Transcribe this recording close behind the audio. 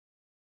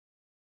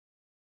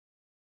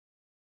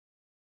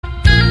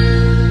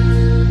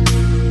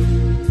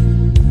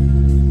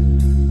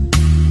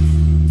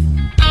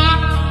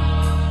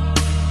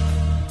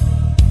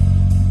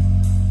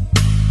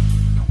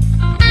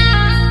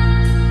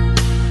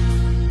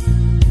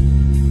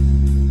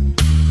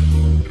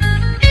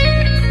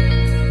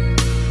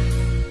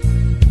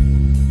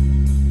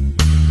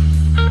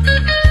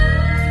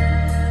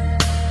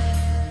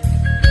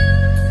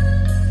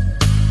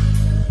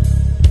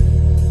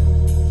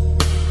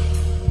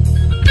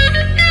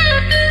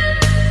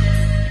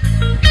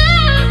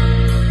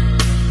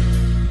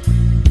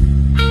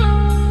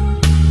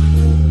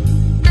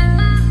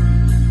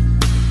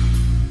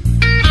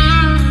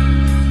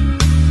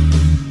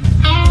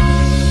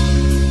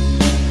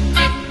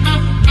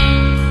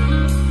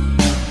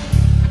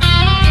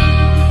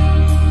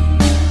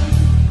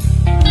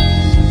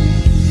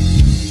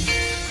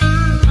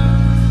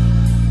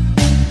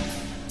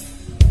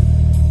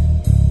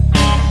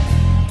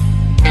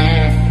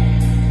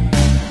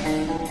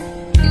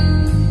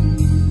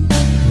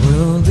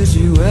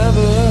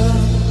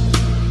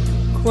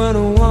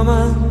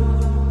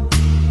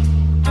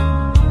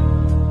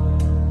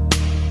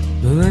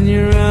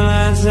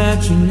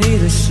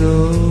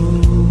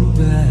so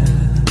bad.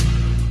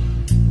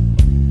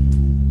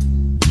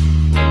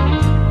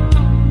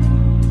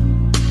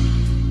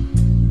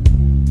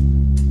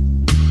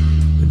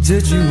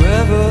 Did you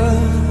ever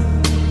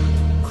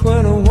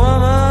quit a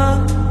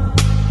woman,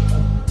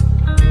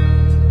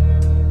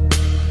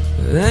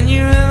 then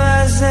you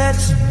realize that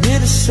you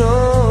need it so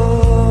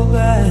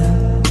bad?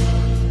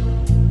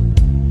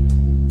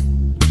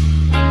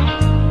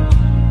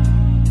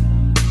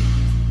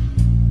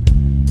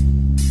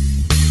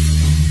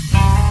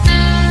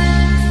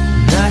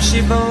 Now she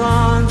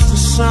belongs to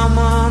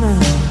someone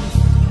else,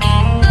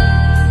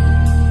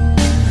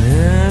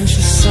 and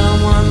she's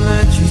someone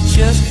that you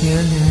just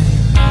can't have.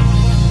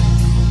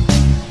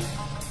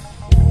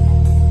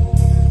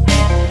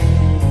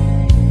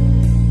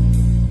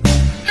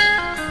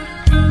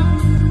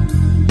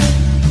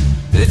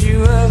 Did you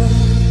ever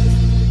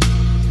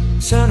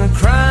turn to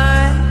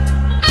cry,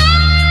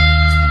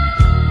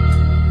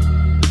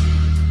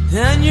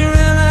 and you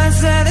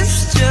realize that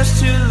it's just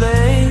too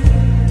late?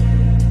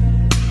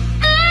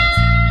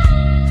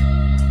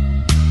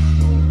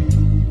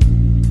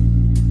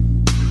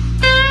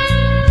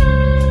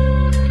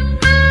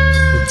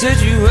 Did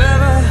you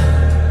ever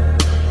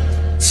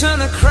turn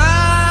to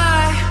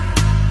cry,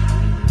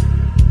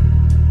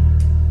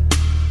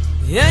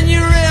 and you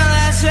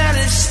realize that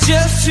it's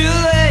just too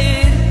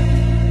late?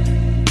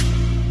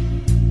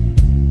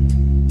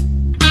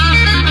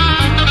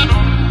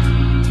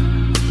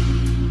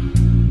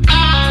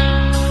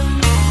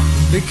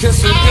 Because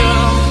the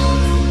girl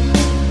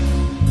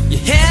you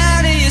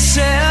had to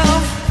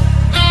yourself,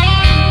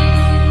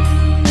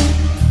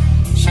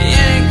 she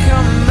ain't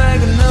coming back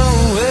no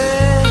way.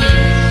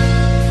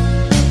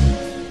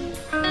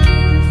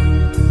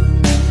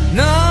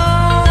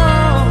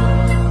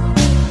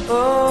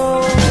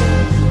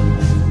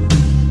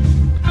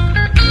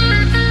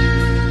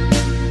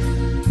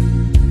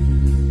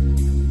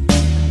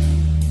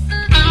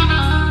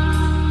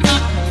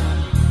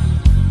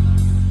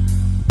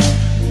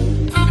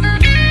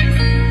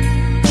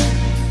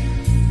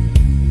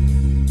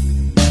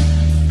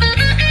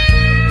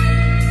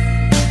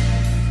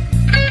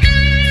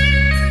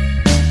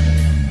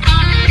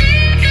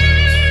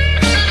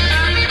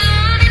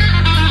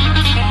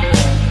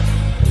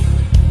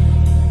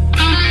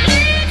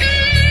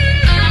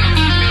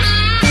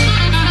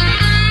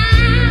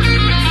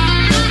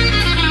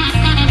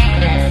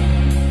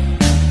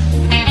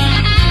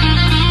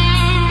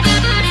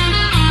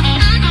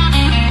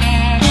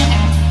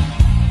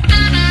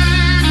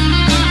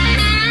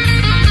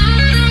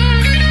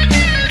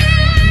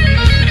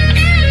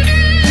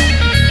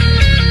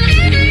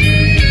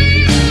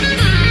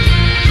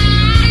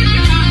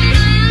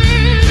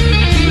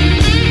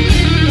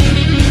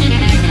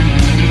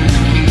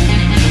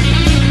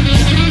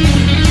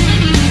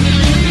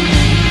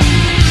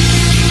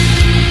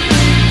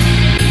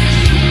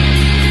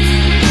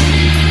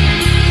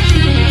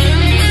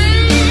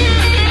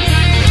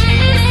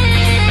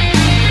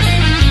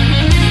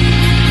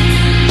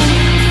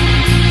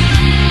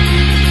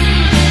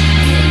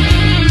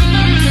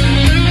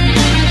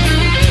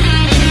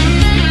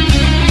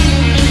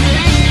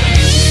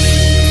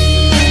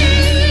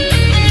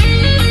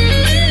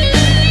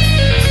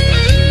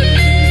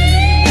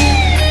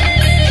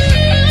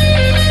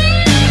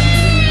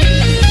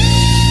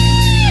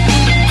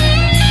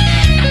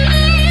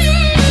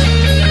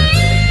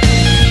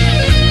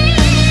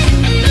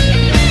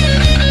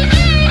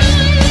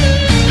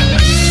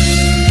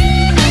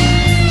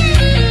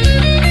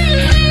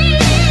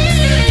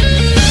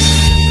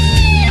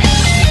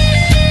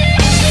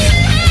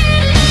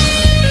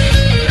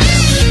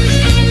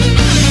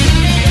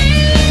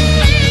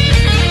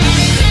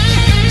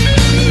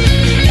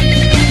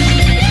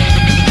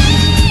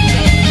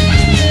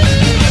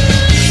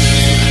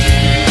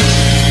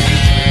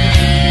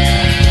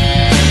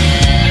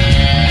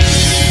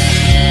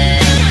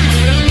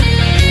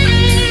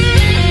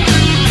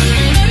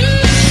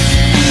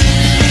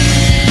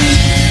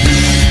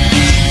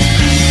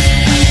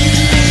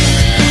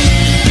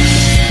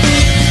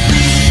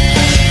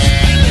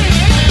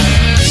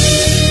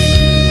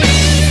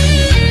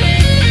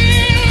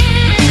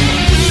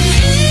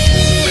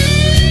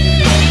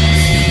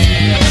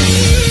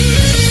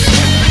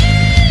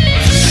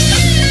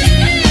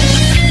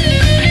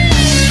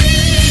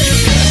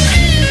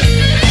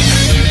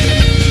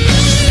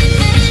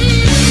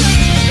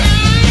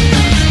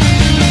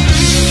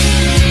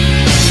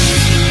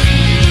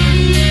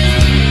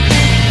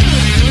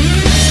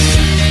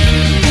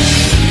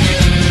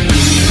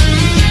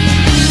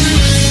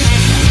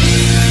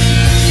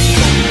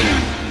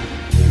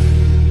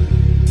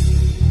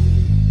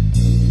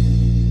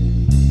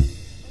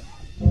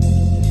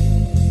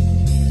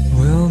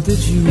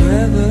 Did you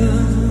ever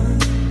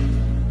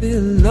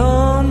feel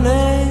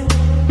lonely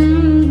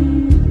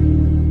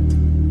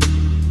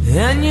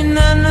and you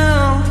not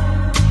know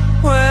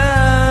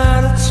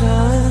where to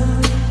turn?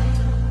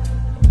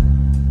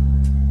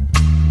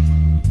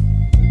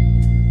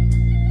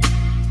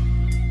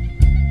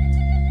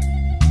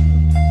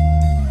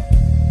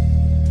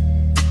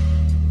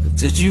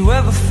 Did you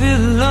ever feel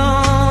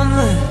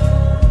lonely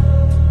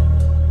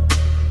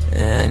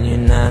and you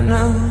not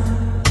know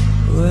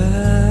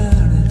where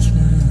to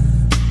turn?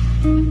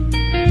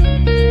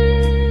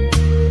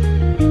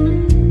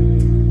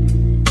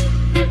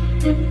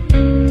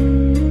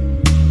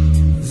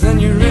 Then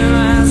you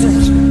realize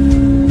that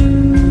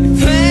you're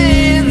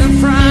paying the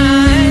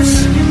price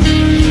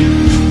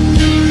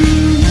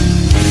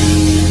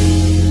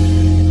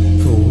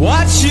for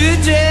what you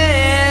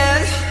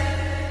did,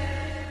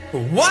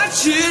 for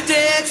what you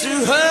did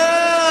to her.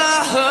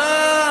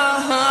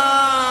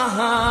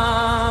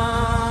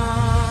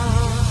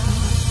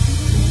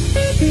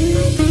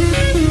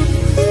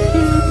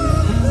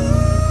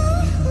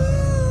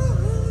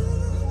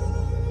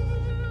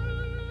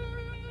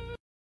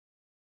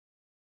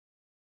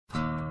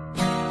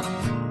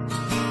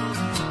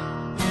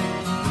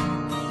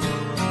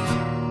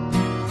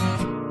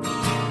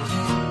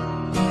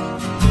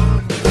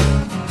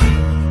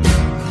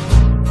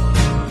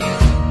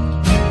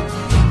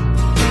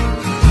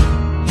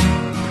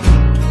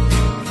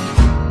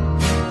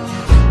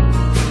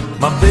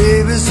 My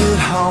baby's at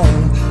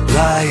home,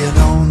 lying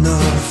on the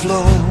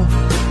floor.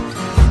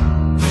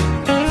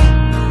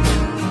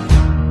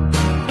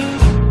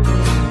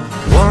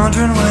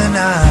 Wondering when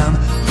I'm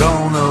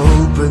gonna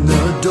open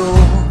the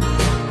door.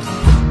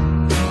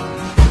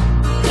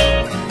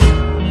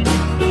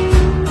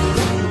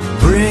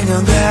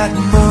 Bringing that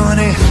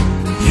money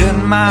in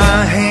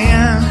my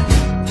hand,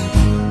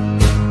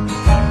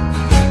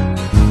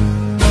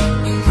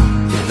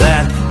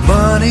 that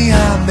money I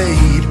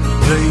made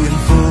playing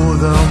for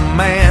the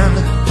man.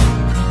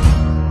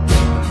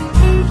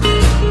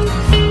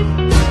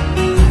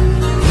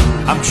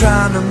 I'm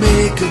trying to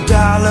make a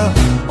dollar,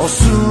 or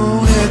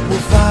soon it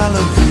will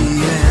follow the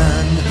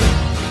end.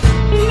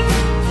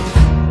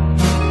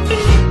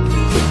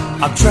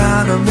 I'm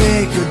trying to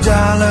make a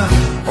dollar,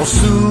 or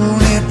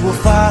soon it will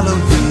follow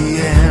the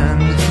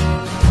end.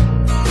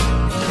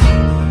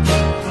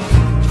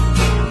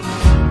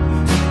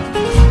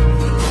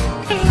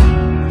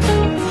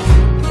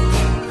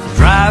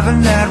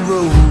 Driving that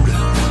road,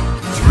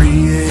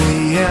 3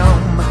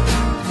 a.m.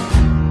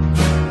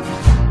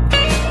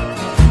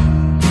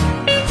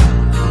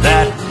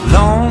 That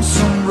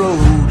lonesome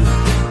road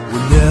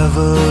will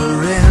never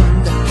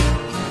end.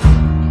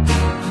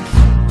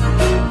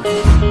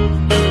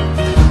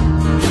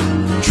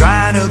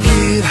 Trying to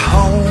get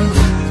home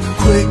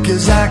quick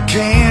as I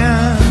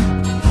can.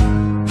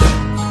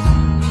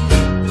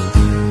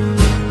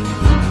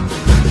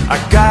 I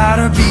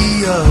gotta be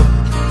up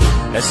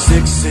at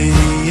 6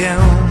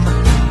 a.m.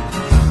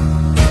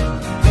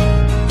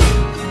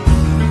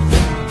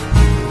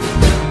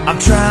 I'm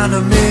trying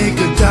to make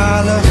a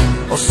dollar,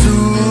 or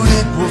soon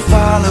it will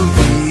follow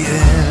the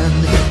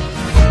end.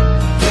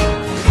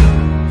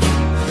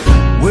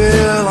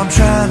 Well, I'm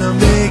trying to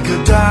make a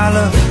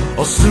dollar,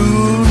 or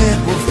soon it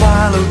will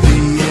follow the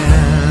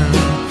end.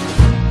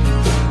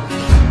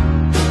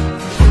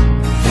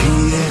 The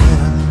end.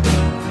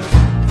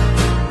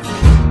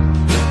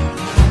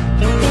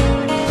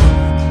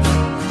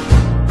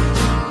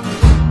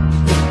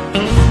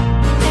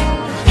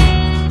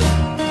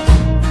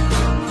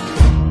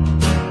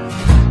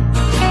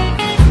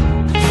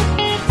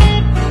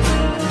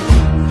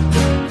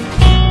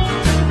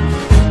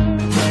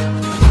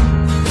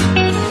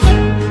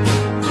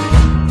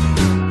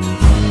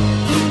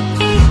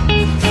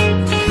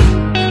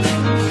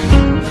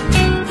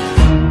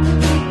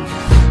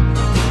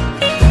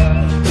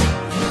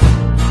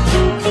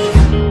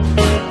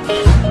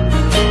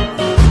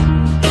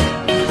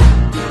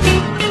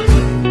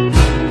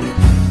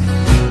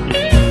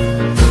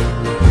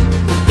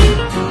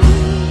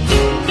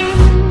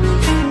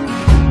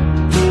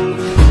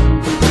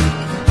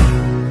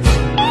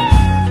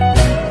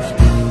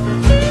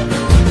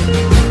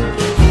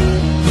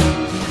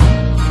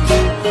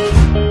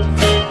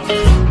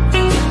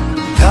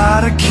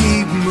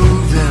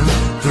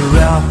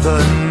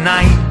 The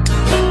night,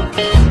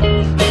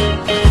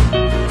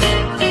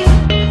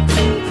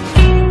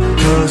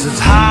 'cause it's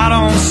hot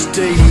on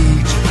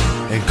stage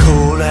and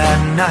cold at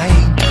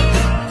night.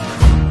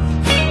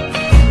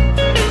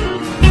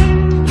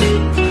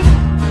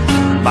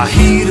 My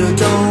heater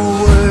don't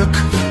work,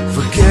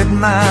 forget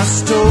my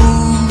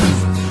stove.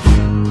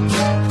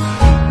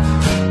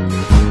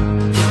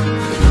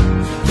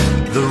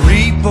 The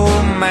repo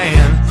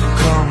man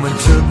come and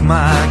took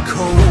my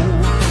coal.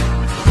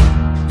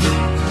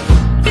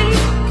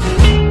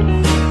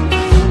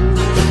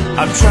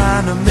 I'm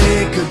trying to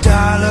make a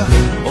dollar,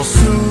 or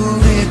soon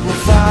it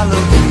will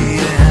follow the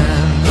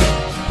end.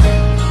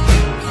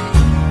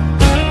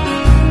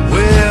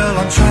 Well,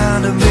 I'm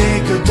trying to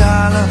make a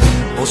dollar,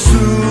 or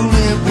soon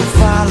it will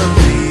follow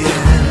the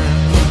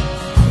end.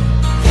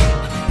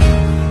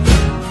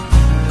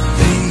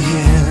 The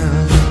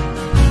end.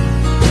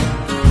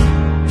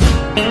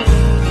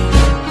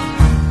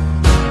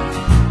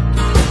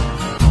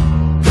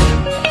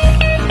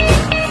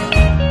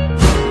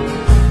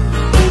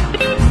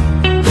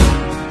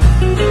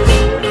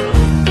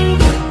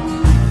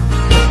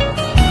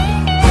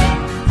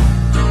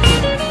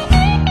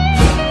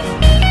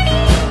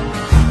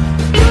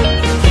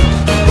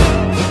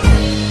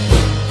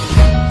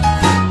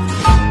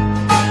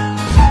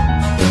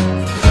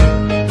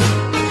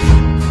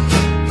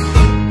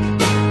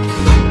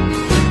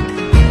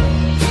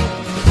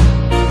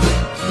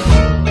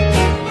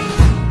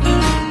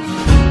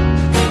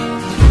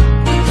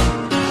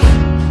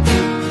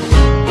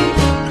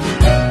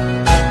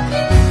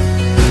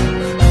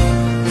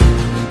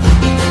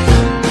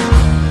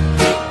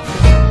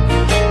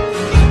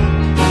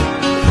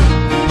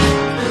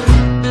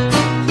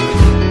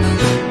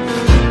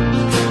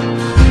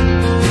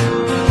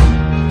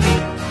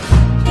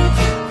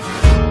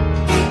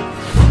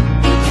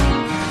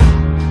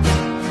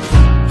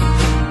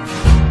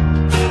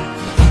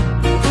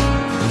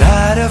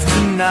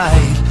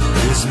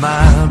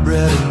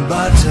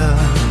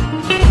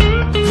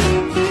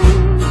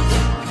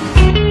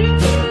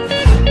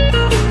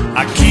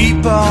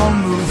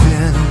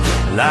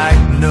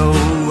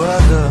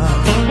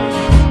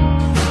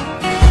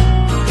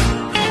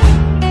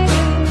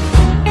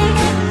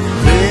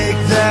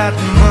 got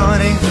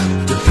money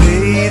to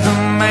pay the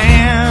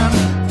man.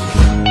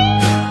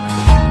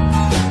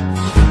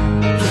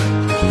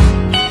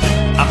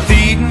 I'm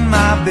feeding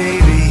my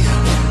baby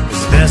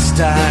as best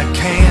I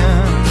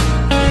can.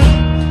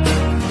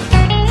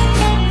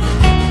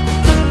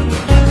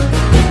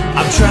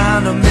 I'm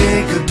trying to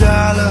make a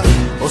dollar,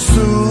 or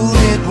soon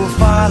it will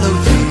follow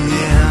the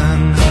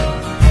end.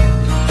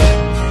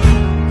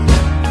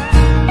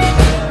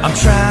 I'm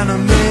trying to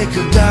make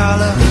a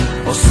dollar,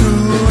 or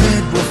soon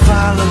it will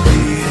follow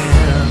the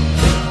end.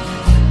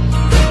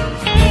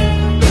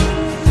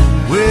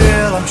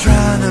 Well, I'm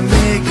trying to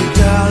make a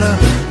dollar,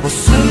 or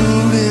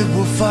soon it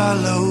will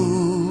follow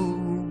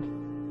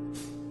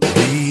the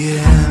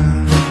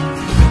end.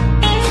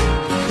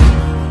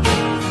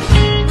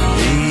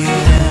 The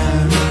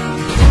end.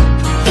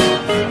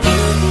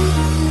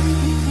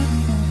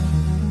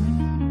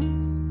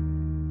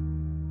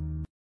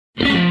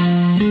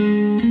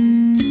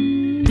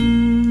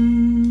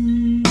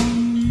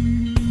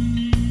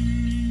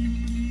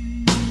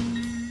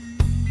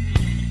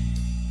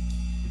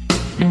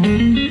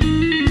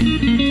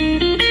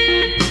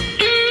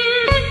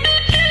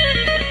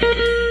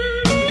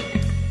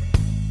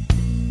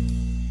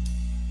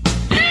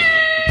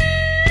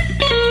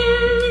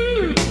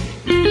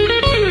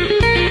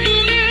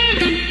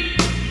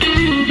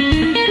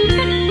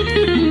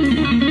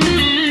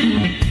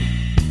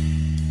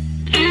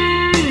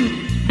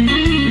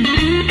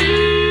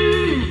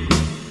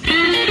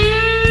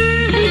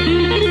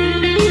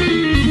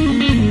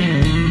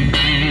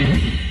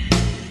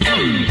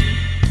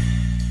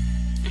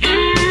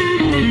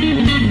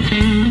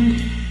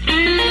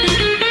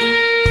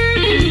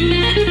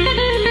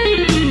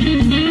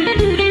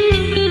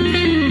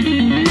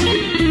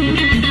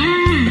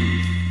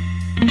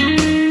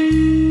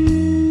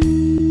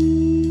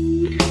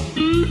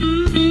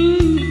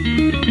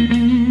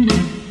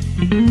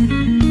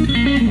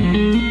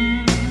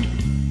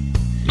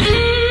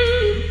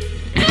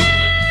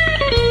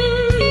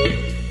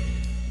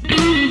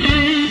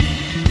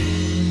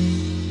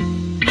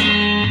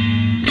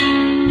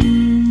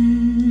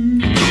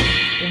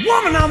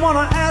 Woman, I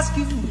wanna ask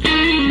you,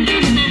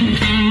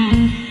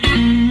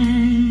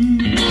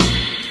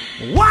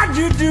 why'd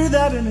you do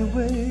that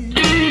anyway?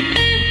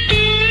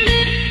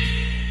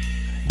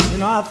 You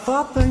know, I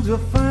thought things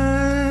were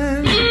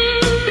fine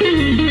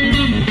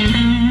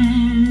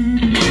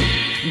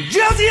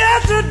just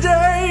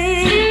yesterday.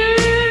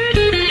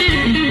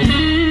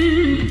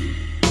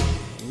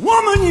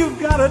 Woman, you've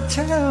gotta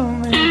tell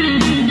me,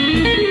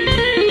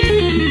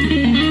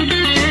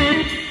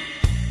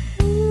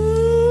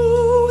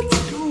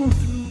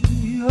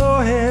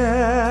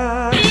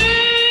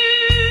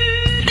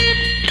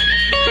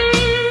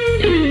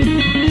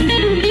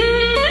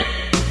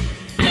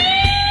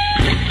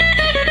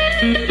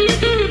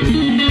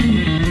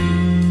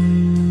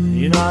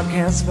 I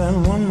can't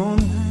spend one more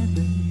night,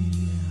 baby,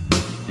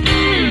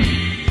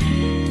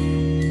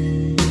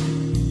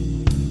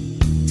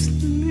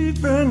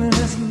 sleeping in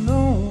this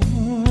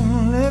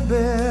lonely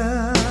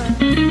bed.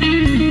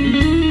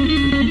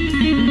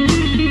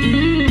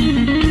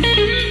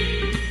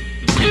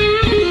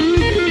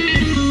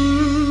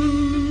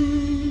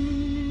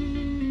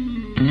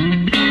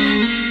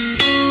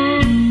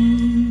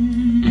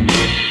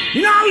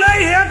 You know, I lay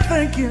here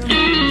thinking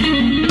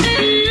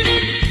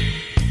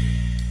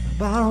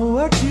about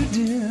what you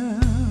did.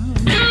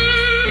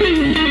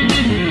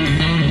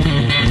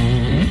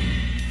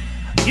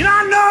 You know,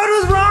 I know it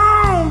was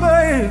wrong,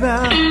 baby,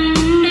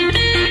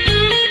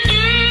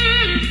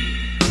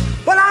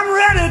 but I'm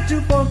ready to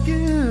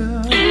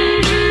forgive.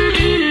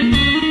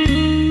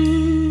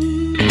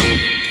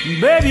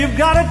 Baby, you've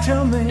gotta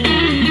tell me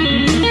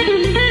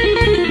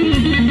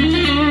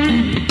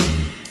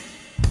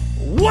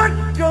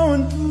what's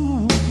going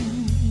through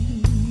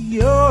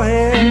your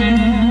head.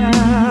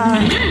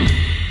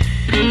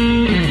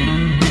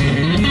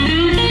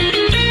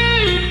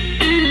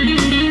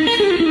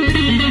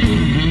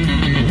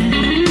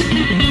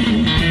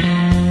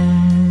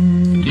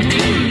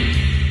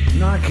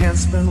 Can't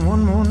spend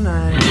one more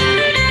night.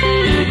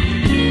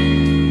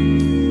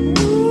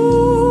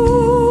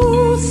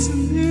 Ooh,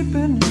 sleeping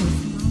in this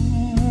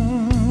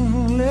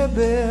lonely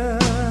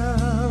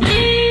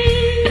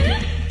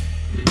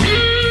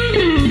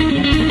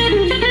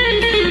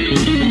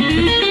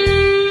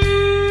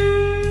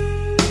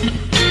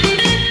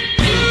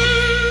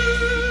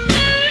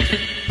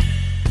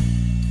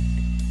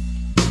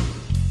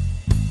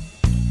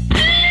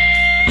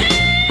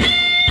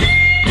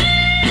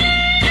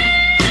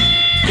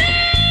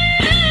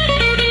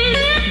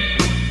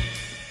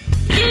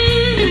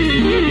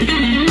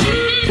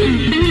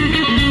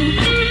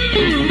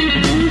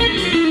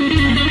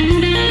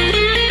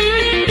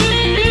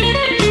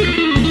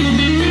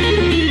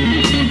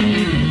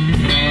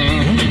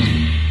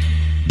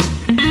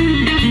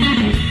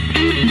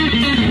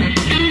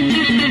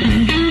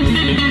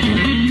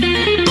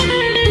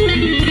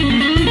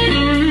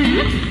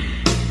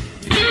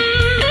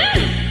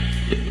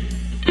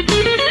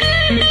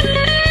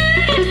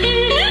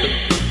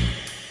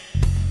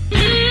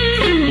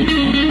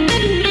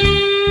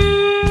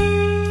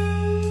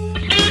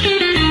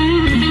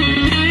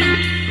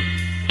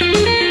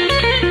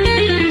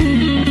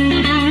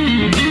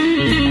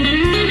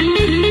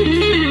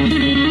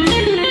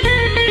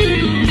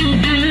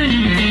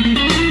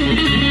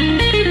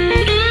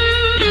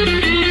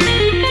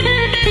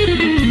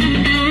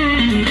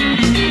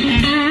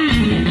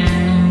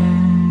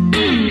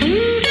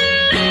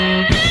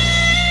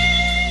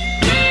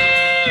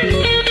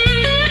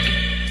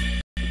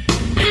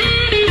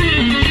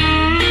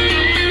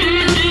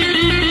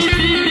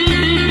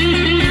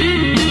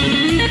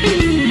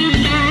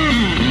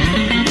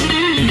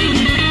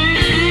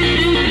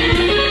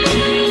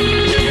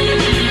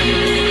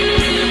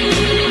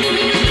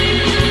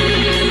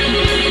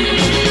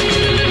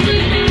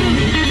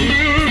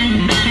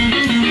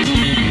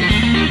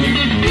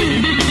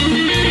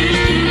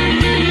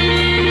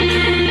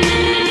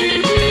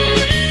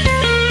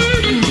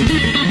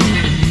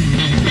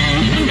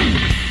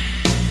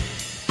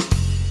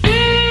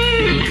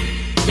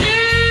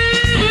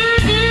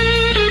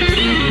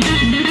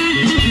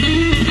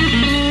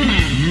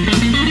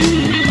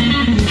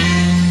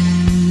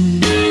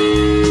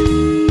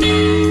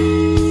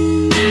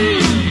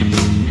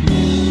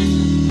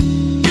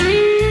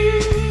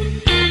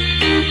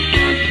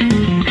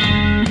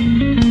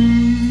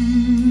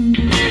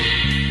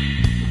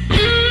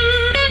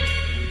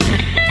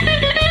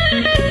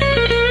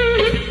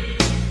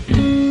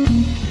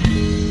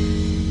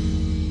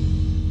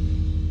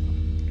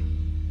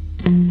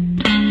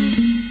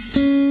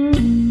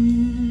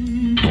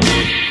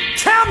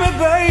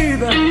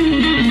baby,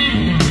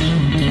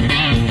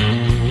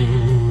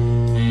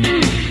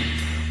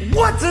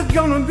 what's it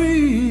gonna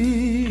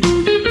be?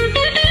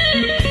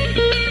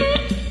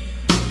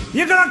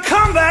 You're gonna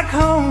come back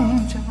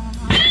home, child,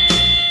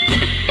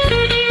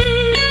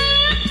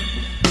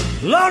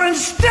 Lord, and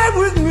stay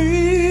with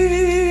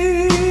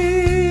me.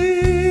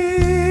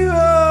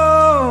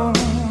 Oh,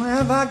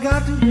 have I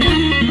got to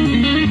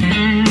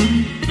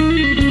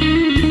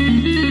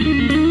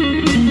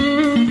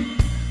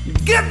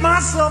get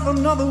myself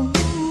another woman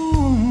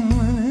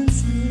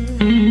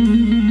instead?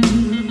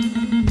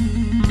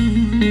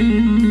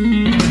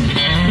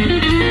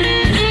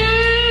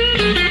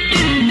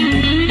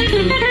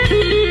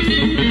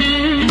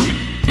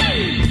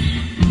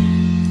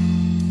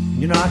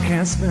 You know I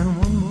can't spend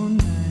one more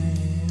night,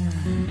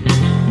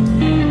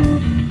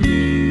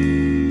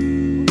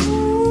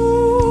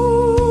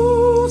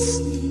 ooh,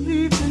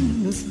 sleeping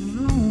in this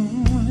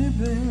lonely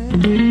bed.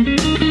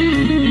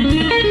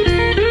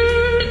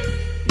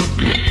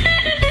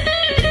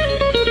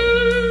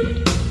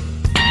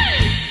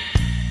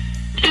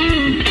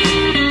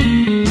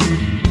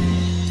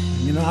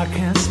 You know I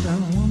can't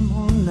spend one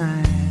more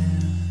night,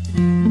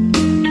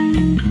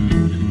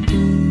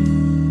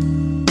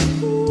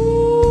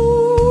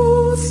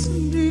 ooh,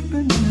 sleeping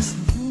in this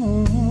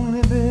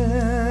lonely bed.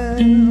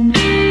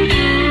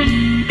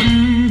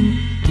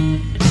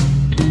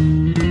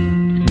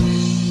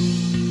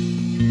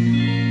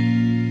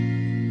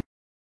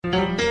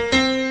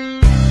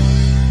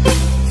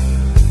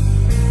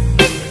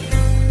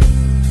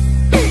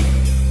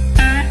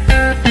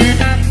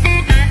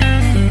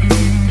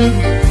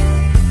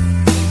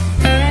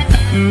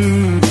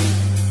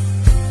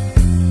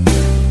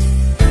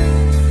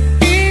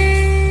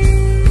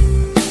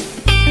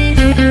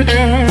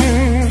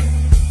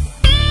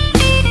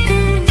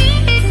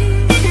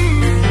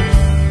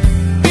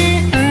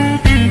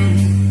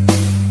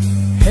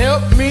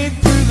 Help me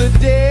through the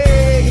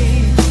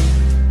day,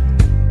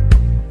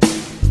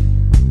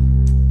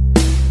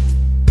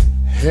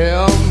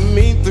 help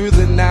me through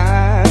the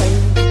night.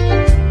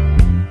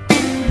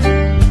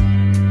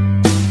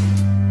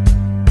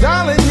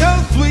 Darling, your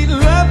sweet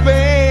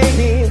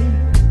loving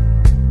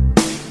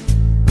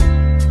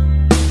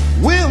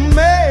will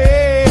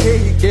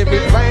make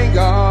everything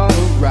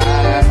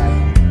alright.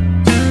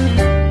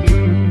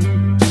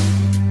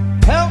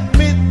 Help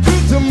me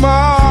through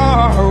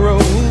tomorrow,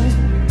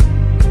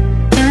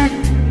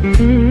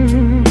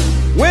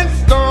 when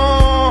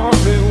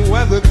stormy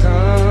weather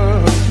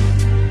comes,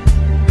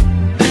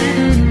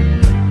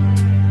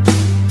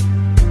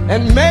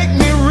 and make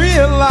me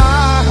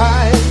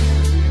realize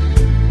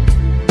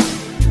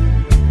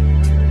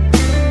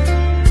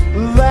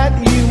that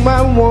you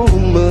my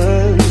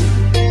woman.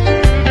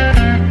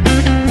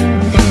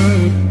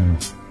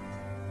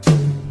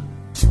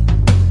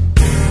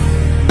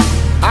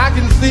 I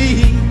can see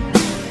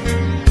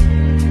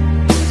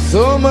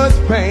so much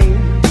pain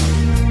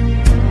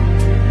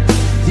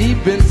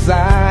deep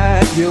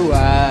inside your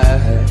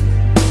eyes.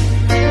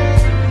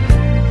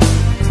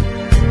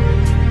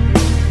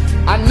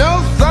 I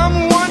know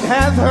someone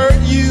has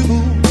hurt you,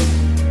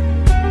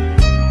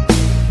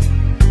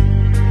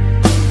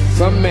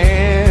 some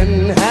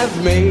man has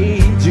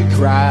made you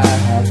cry.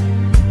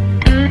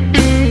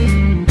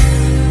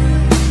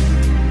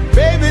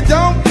 Baby,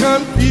 don't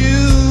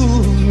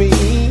confuse me,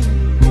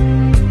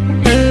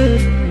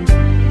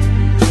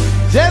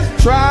 just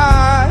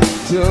try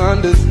to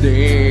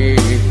understand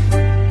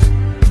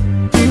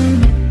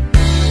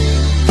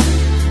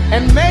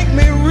and make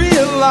me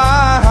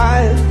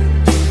realize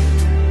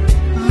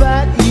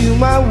that you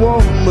my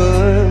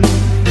woman.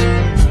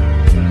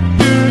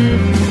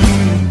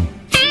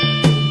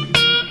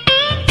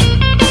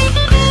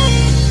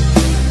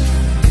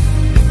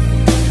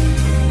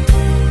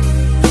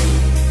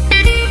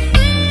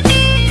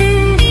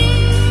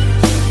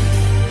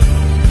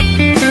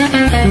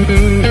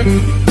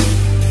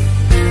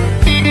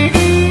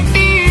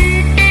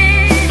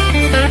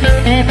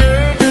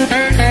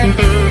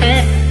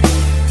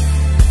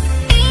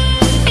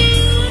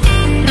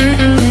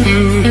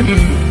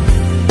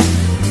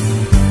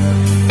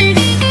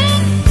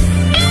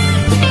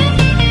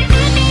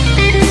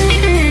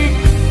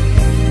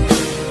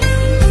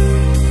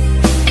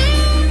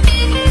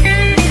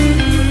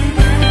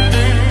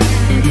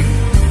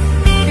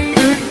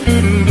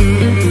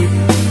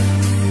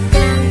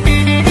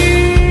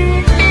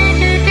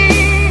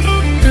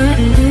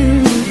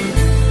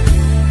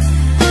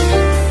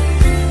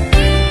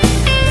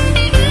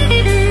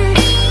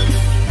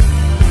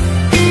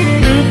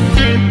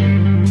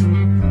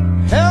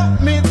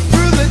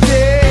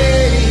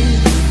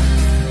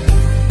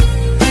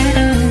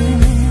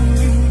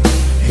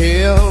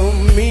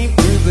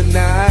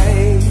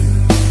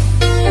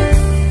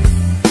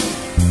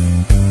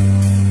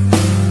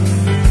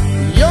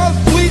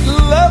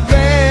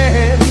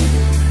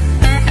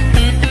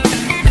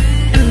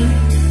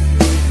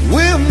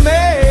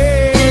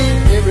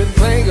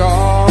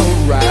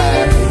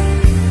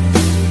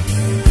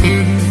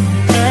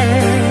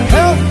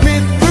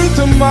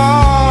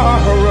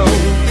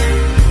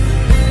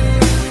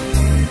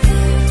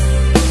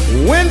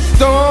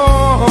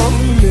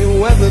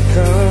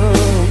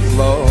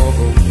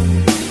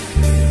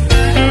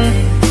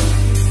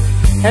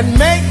 and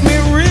make me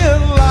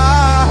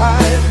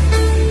realize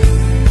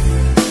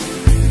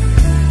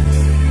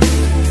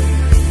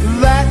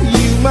that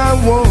you my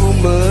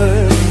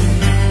woman,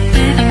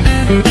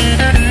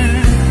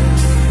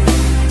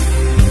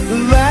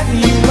 that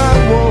you my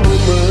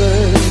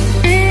woman,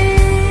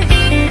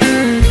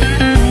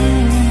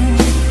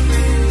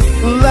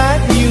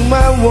 that you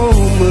my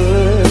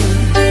woman,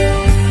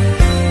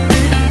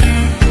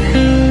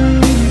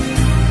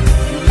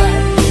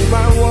 that you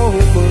my woman.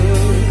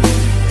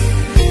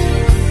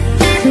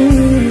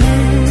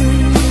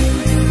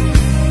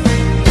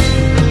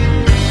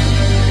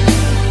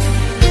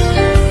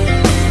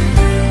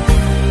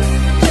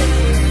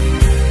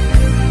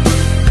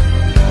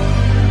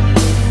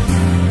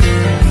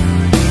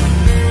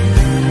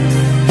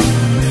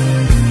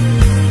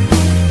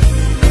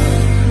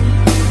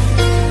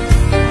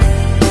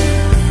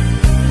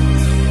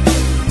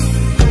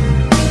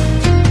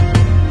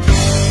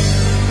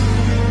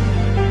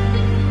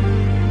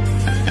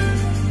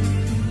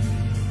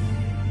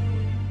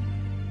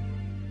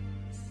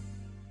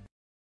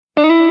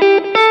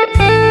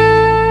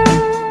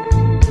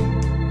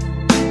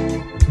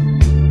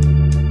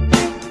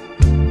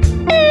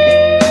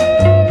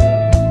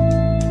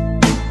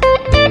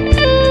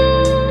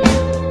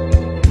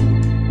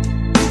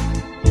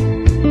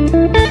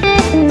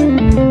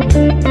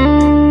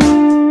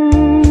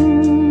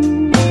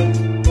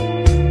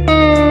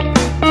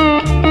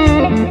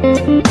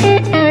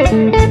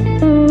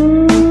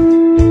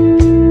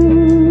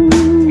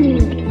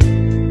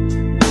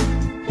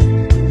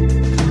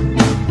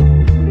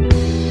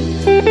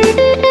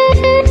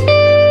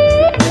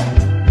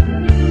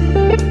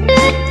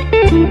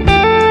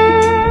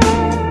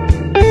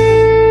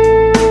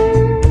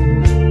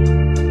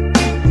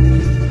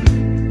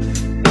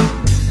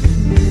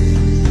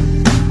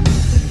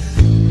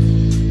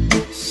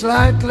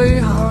 Slightly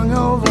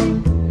hungover,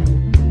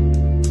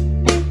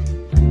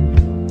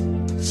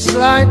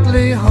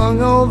 slightly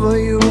hungover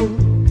you.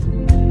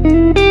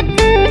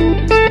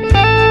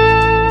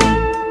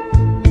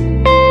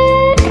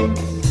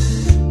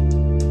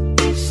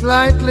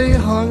 Slightly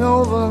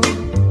hungover,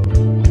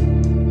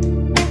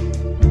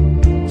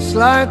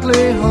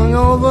 slightly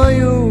hungover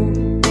you.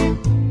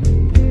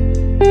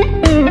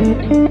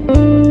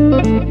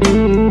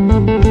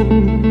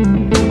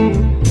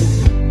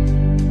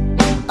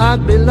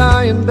 I'd be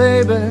lying,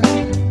 baby,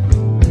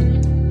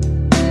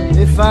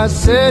 if I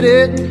said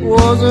it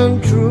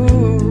wasn't true.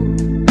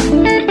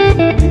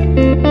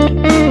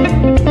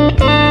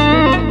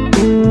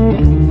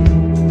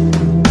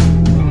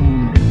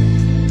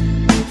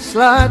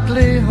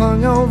 Slightly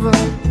hungover,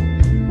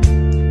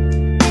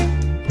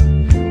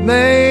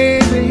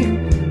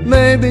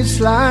 maybe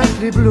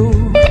slightly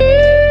blue.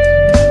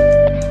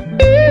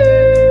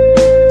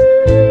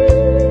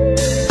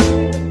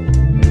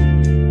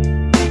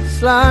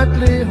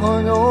 Slightly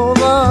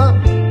hungover,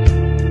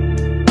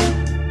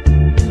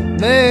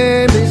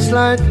 maybe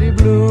slightly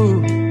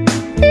blue.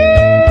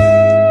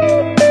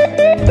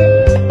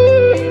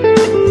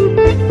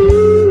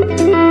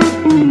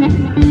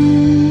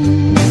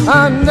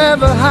 I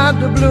never had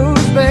the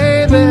blues,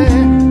 baby,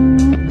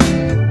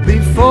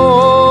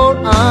 before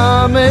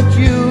I met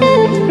you.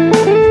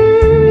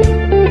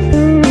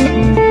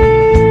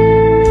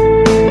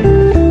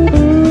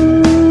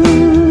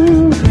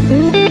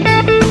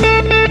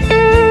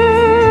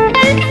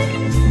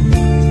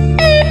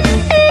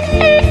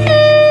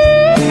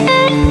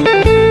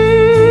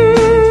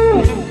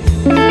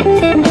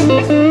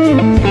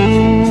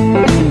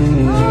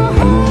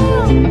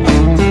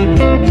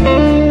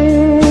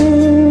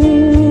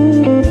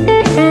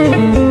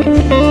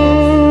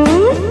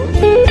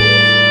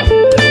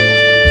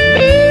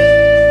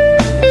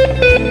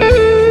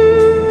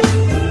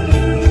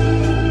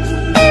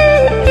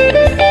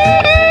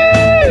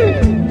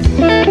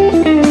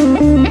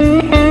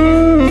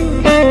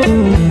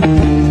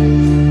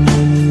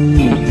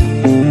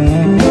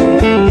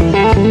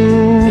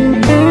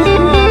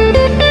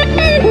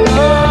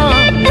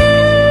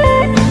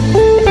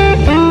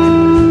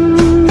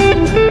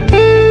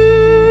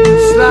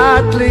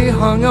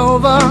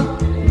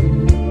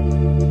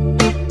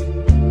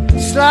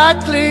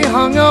 Slightly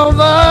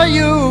hungover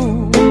you.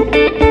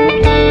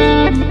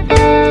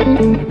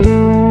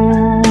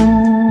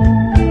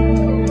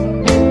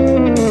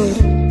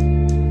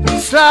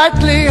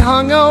 Slightly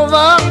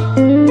hungover,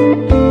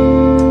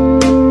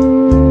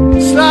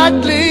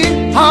 slightly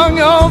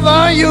hungover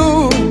you.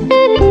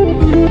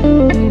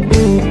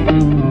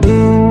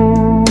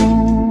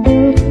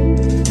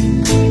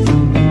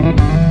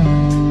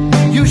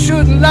 You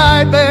shouldn't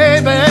lie,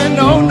 baby,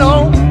 no,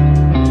 no,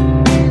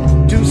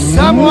 to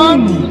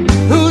someone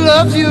who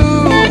loves you,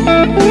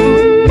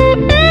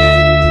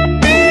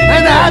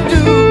 and I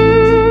do.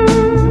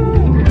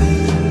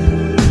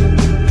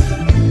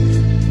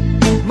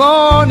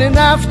 Morning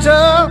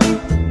after,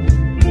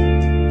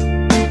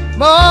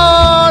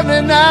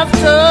 morning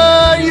after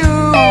you.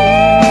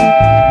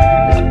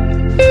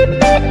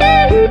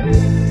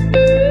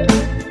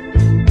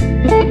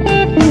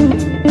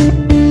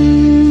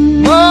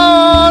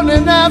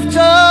 Morning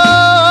after,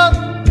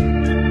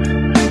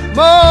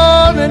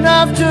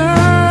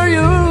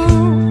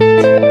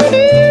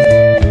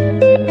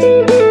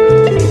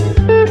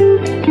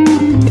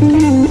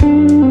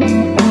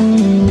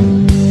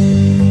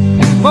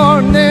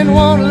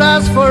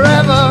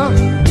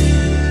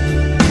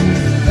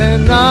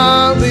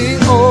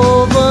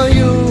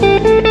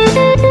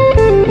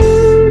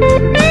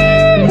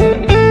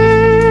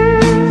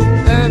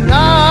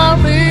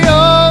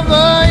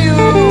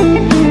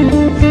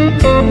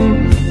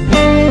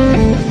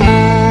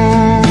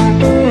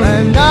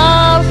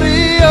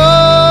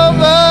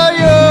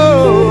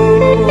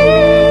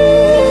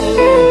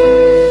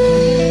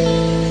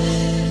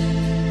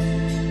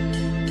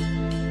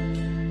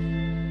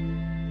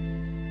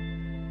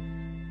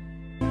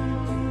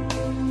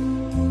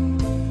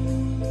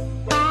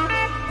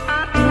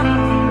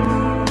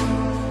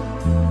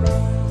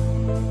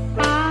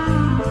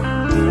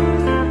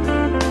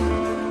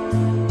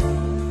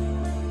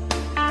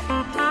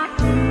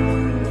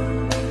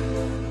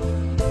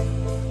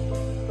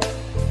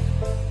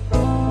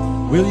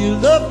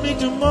 me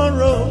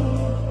tomorrow,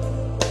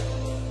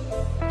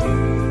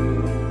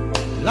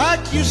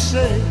 like you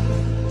say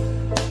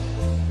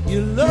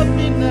you love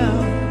me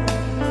now.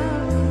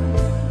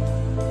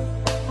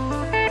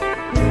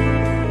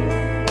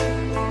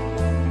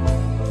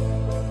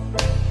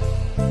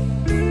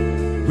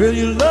 Will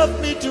you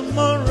love me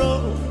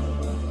tomorrow,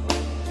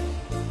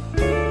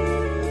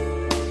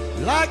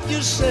 like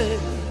you say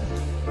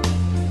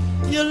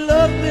you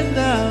love me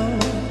now?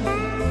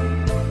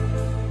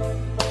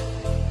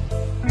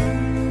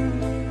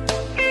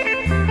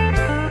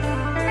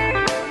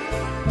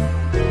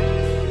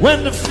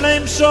 When the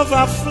flames of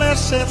our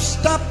flesh have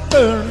stopped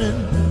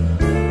burning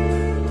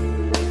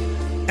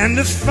and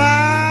the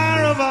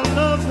fire of our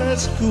love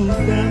has cooled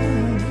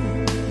down,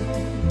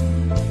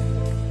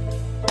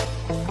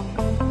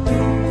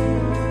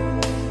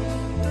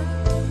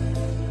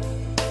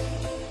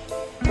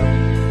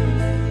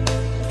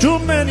 too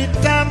many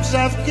times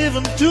I've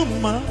given too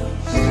much.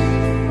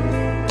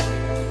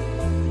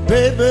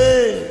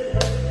 Baby,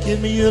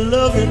 give me your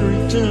love in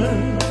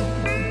return.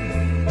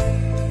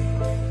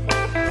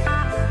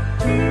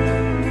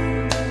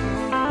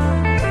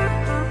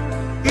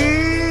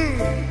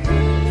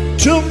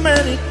 Too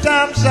many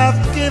times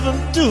I've given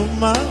too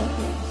much.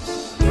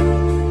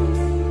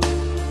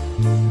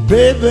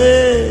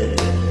 Baby,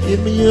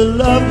 give me your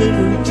love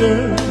in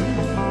return.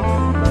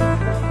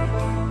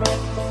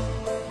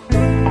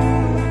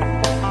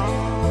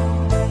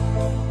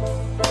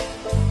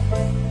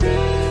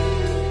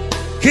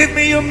 Give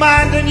me your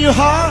mind and your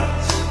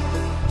heart,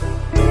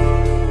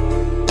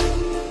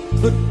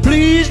 but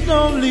please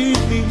don't leave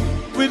me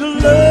with a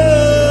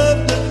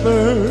love that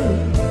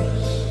burns,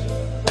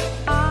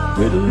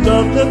 with a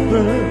love that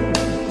burns.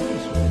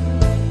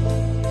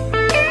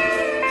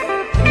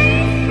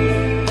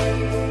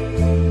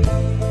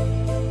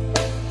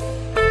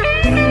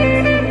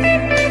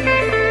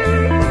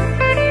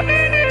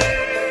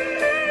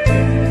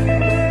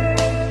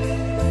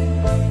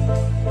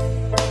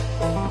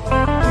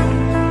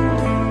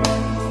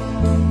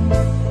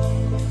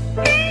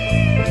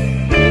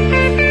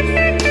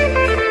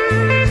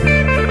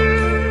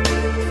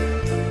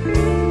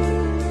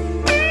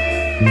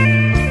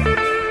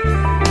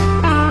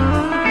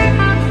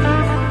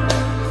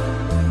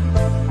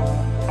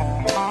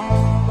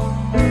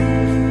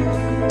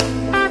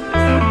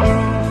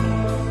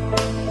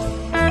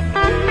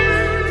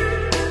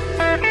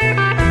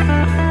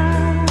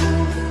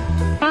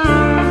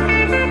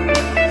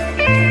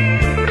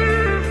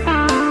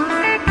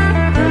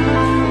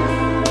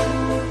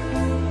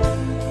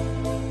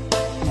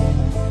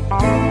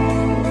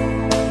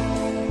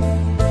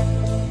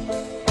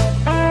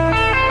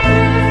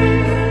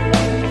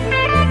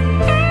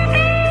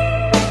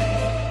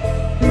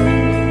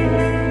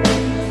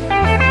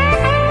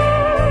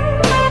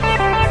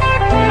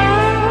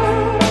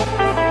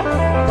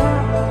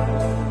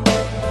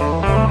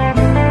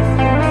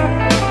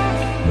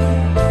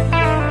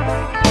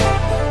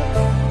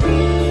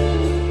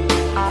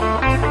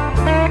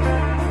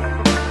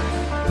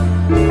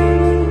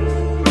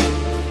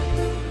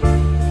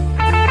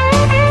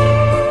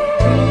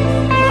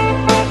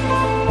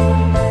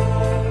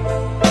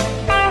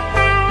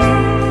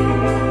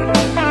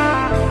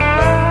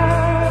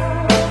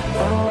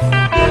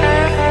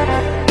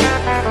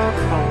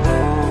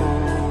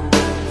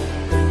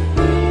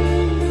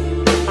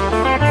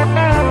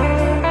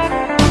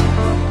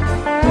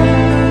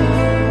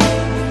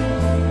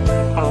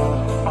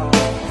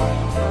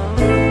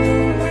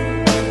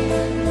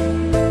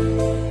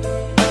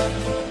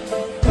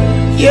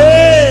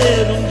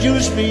 Yeah, don't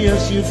use me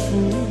as your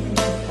fool.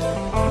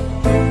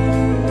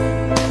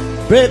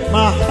 Break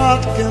my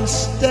heart, can't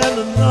stand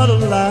another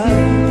lie.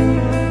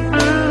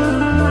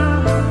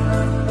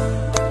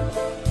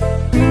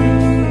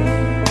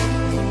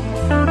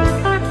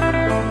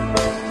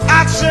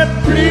 I said,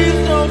 please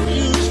don't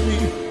use me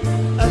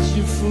as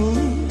your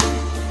fool.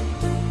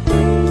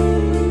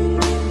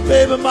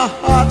 Baby, my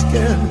heart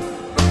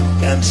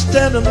can't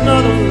stand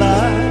another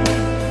lie.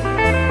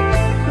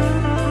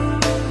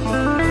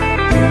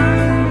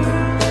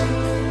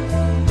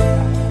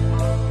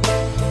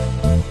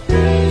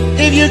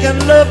 If you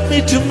can love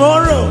me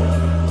tomorrow,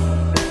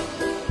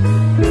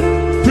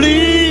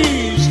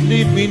 please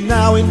leave me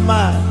now in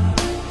my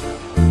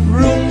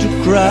room to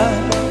cry,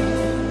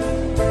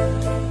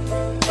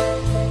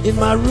 in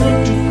my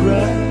room to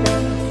cry.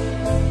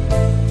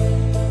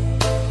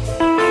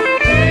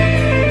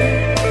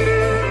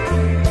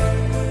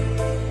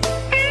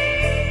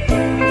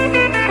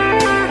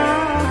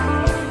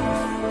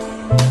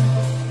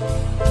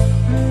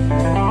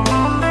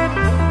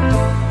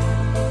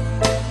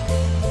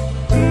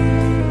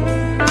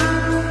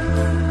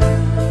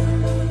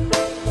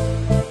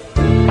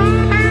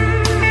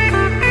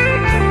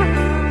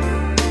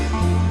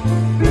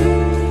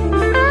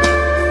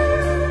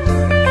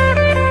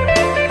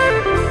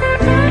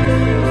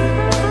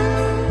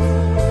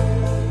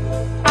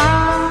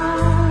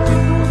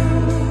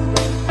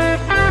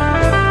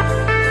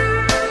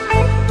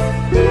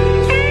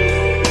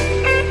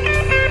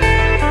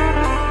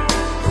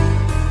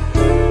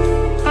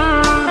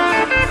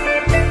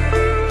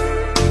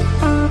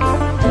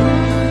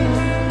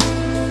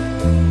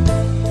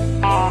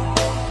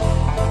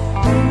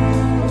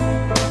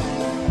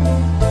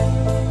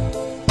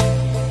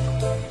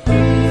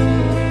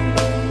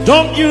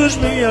 Don't use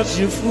me as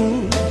your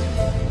fool.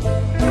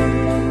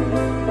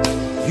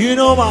 You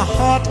know my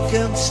heart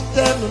can't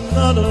stand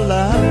another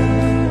lie.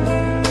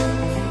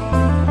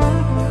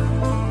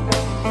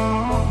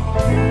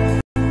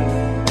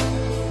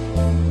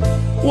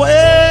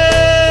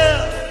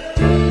 Well,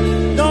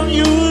 don't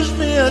use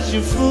me as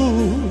your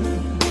fool.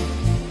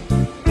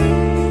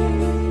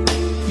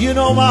 You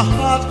know my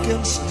heart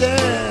can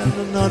stand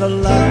another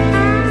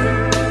lie.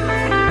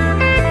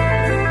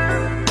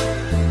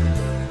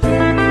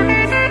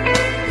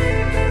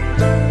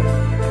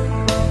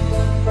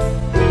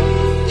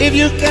 If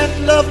you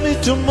can't love me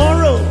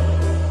tomorrow,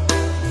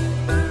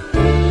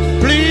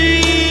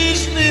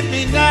 please leave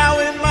me now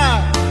in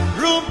my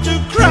room to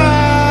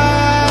cry.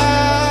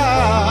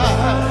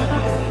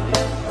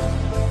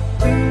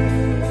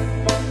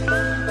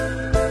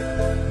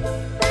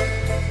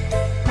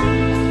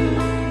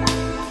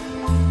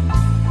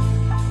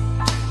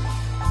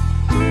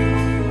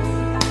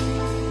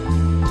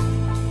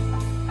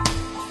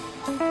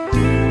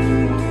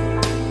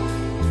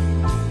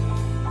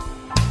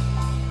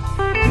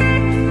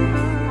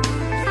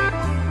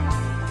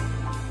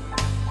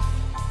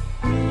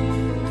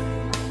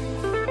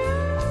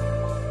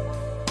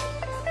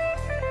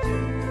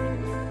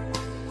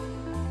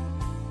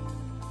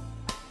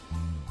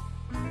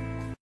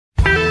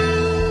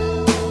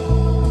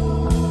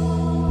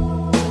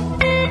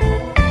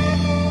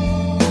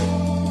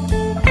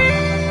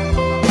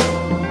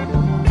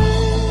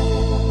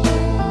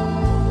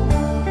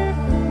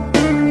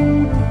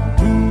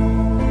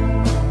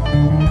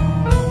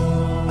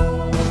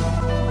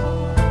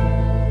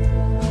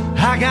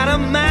 I got a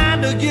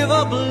mind to give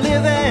up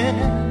living,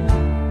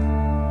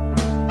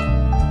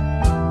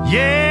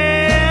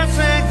 yes,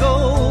 and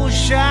go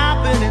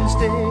shopping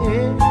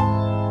instead.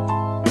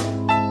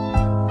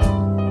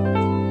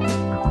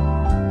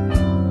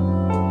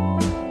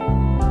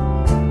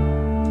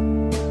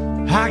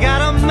 I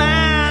got a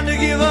mind to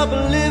give up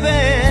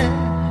living,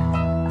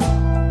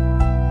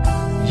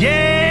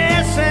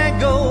 yes, and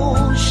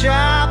go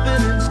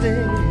shopping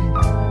instead.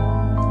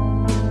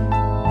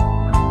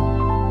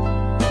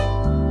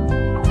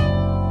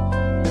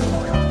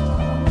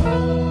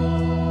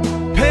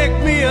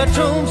 A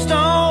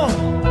tombstone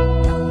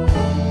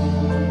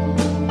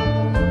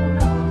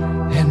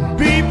and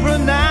be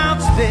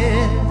pronounced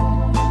dead.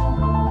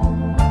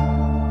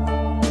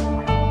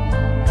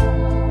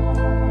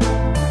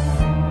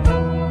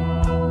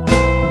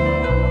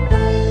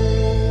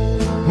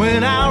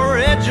 When I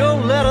read your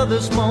letter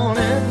this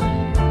morning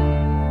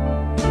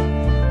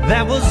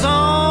that was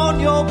on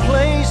your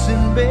place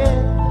in bed,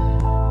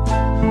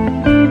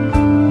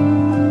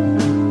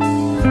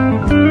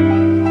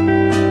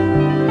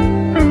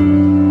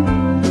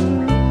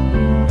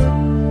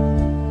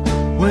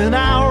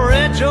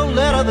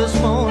 this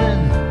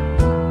morning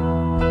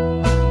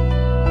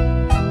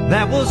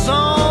that was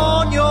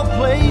on your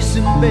place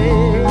in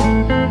bed,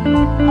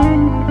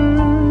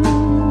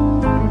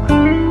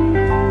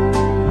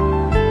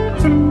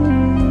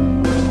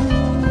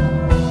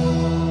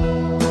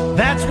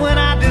 that's when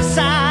I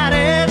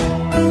decided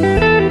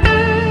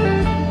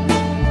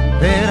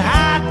that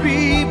I'd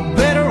be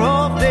better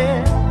off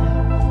dead.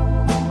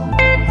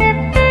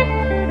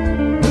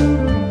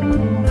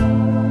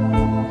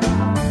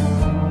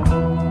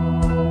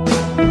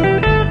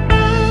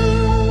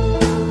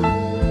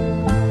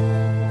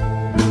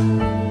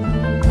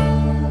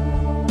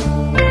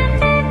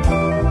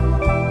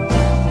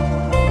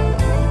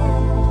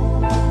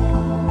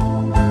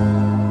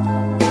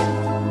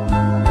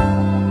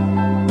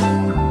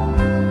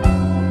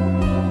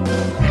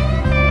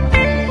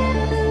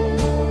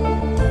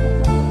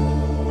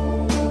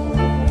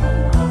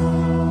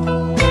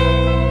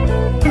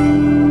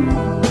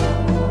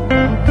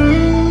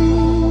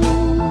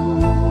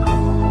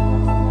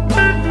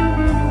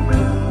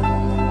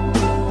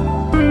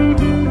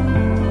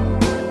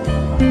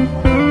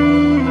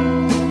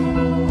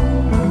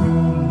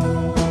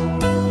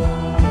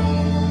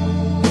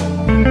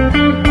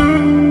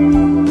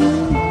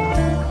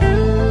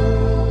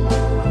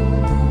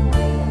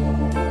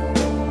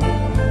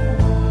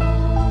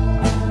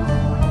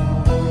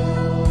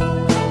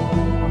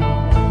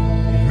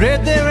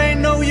 Read there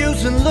ain't no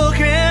use in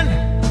looking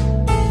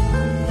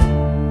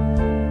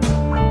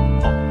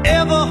or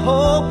ever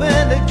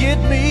hoping to get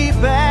me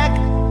back.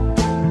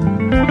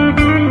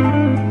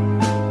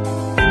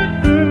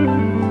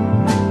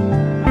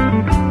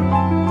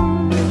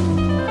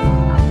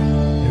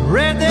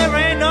 Read there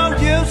ain't no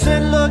use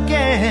in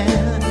looking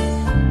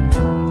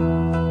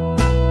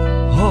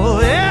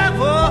or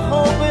ever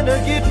hoping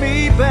to get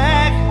me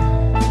back.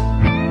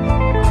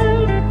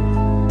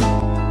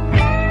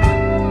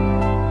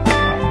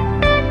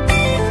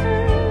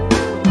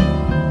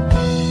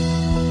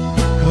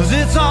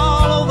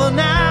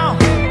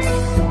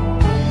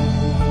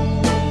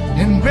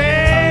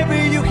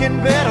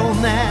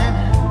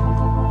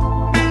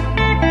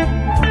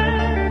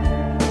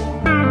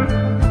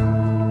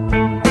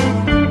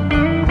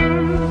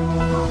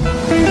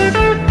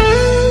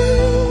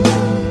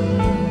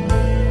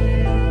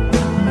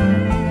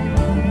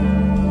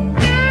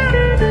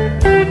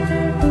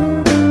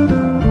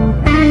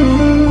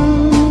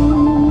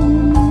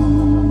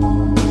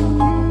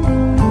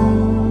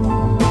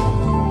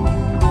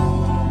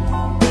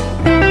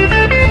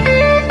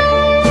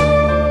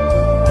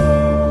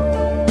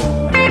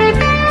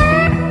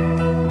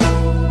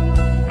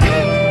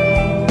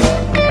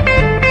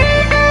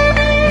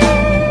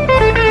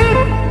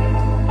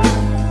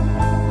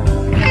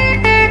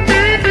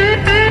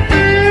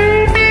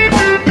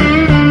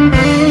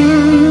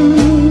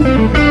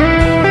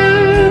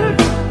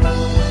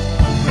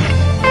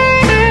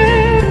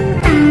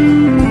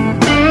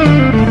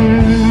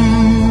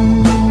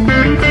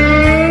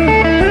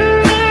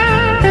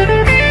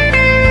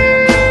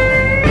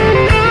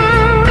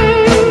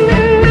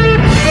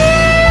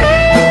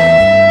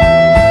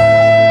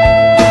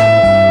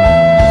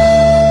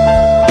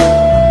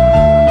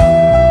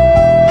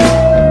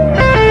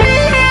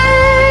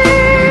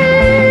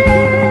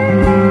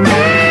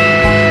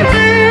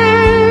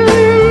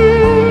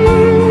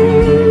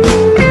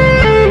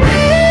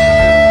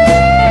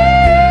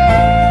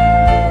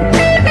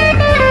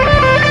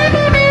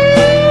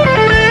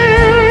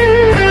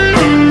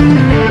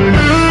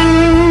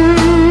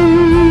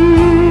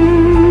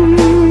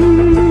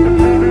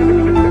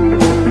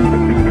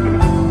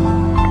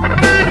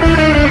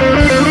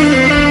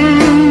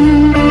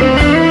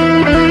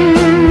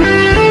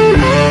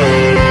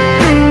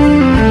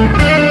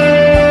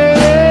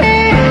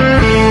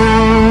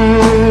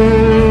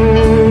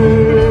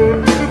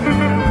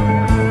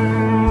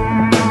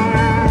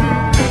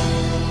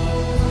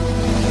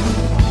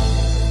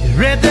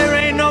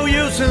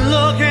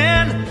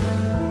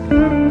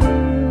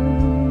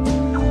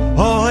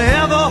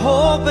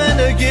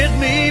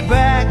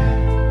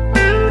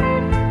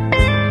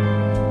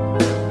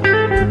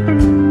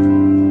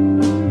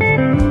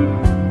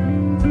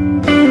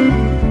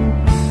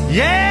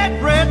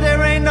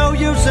 no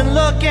use in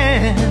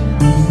looking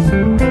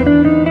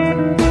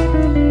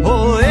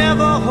or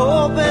ever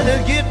hoping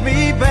to get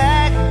me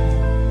back.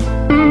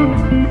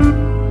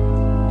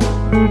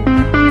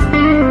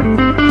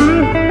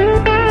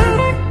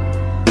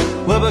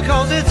 Well,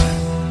 because it's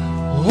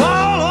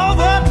all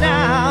over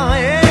now,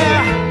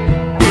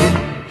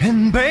 yeah.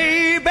 And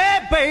baby,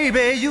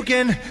 baby, you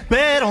can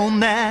bet on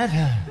that.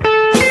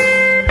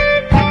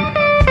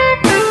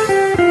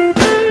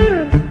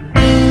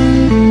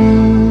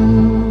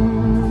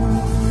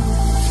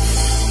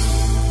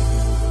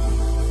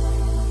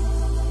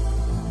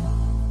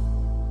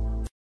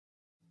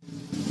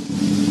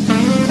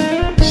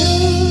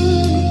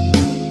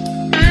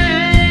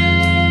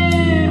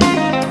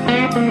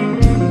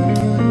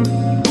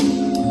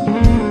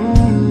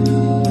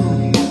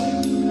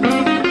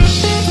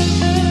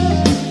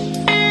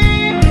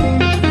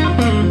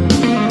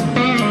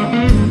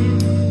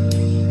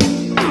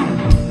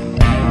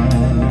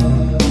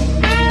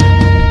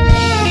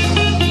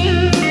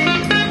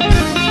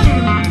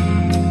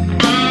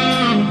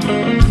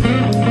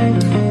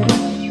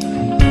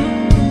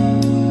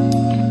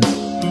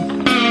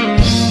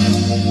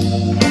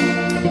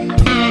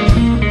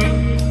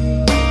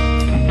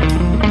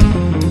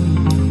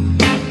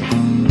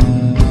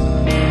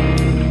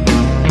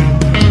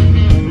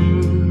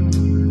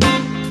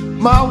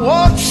 My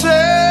watch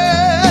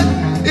said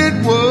it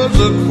was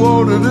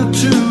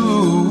 1:45,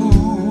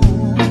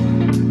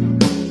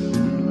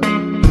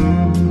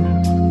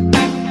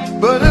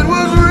 but it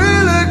was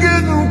really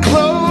getting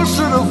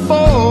closer to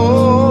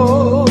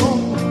 4,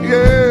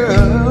 yeah.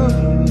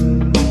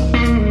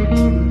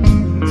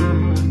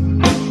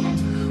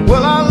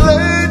 Well, I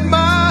laid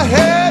my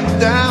head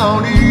down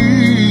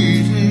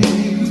easy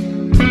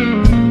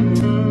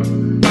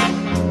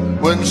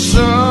when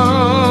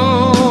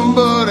somebody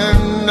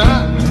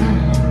knocked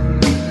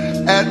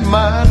at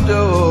my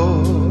door.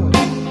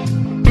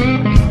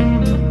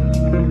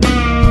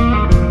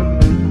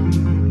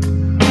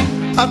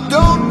 I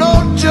don't know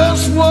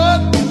just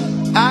what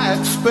I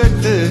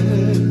expected,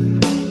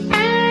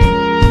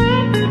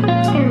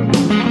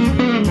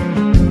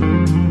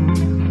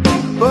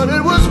 but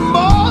it was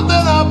more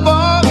than I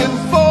bargained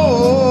for.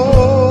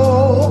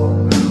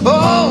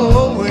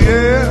 Oh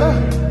yeah,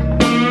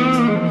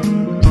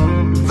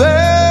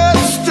 there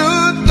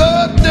stood the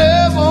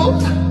devil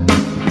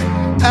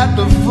at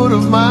the foot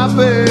of my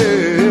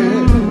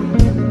bed,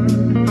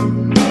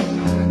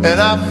 and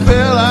I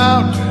fell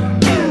out,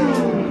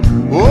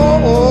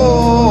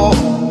 oh,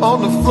 on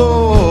the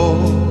floor.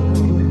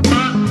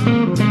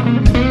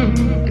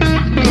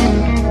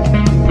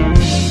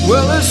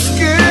 Well, his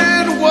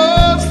skin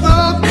was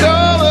the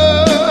color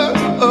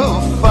of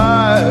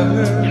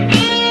fire.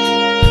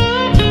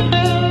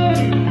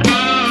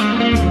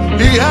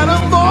 He had a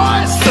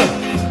voice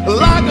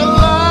like a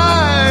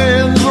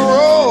lion's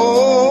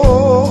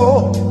roar.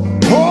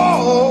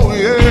 Oh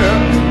yeah.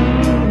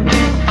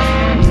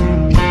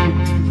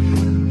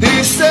 He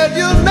said,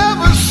 "You'll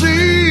never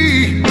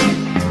see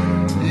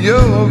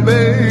your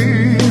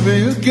baby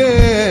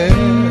again,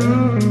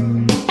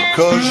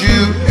 'cause you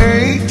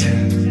ain't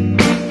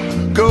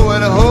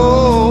going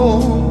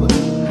home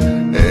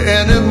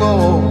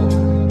anymore."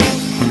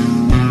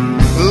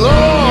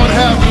 Lord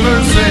have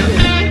mercy.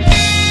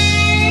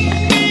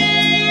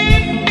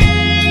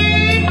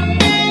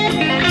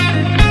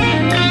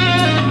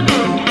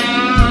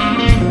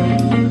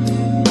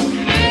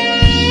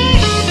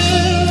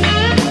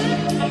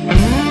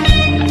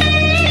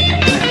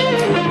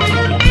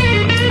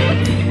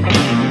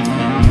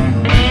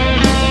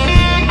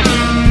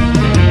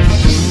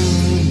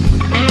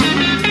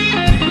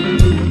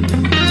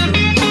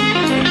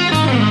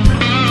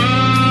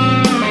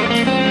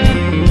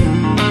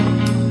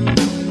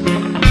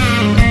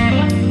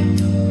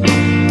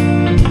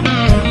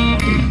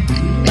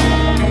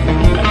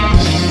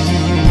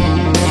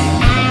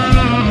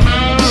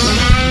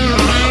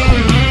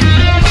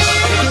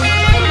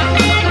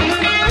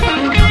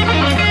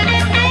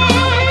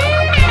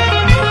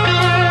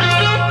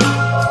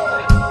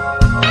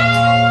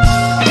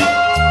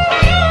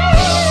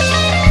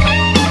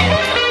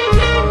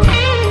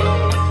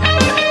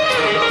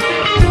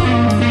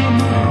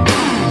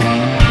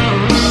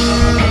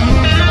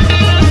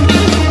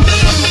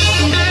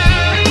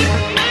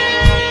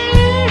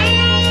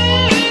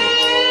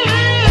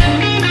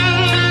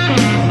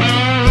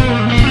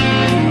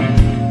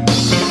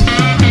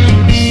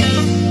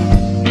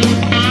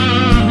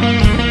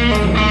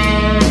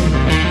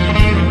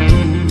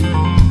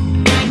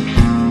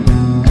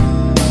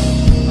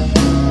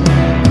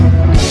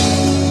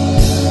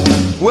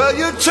 Well,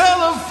 your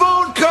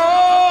telephone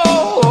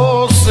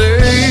call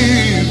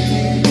saved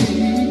me.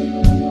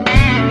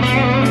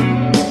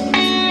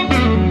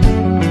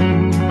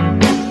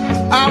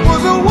 I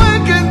was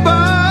awakened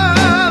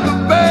by the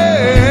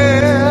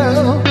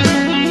bell,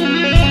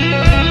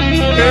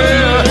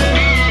 yeah.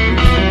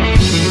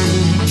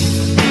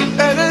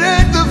 And it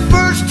ain't the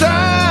first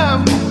time,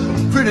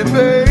 pretty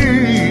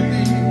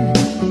baby,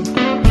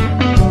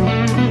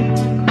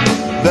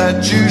 that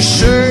you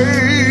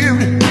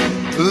saved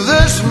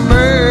this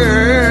man.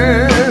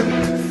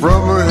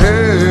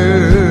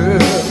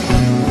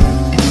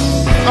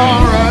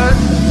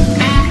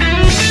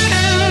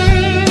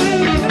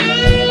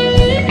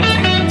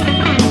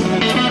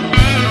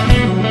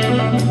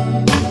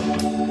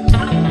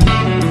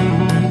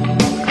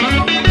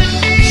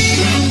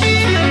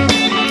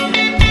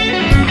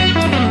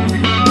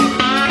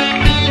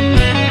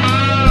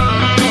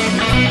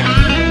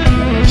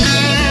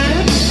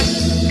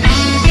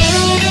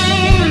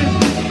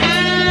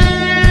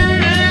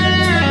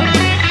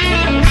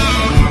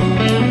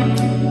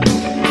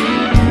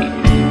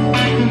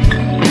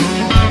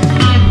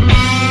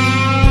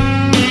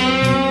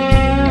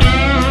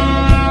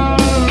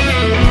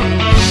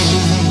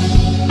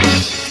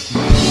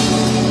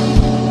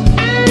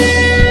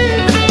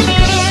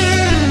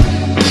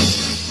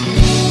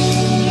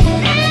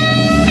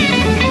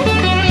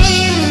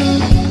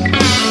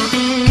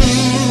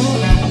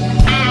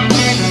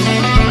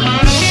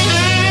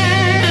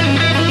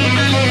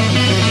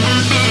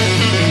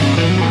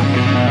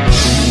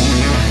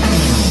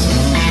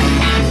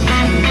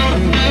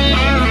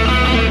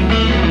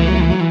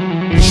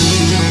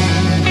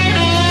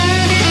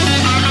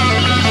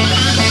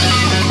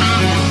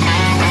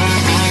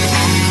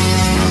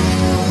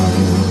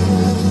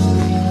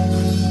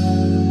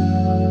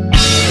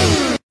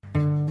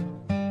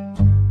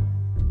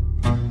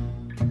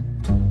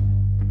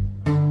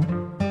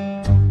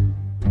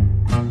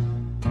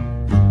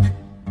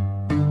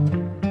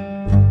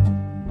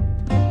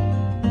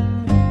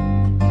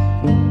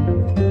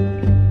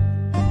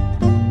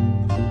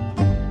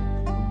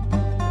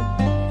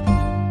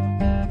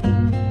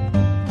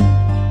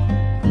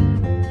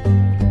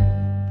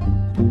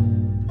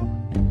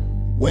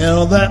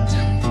 that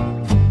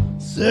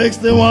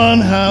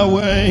 61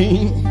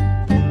 highway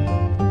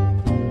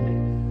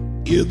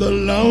is the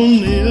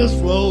loneliest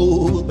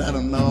road that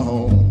I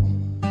know.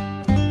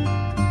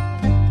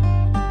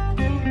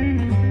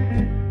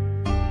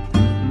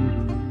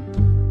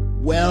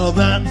 Well,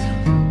 that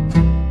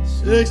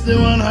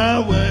 61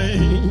 highway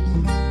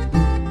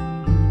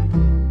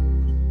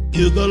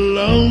is the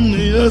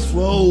loneliest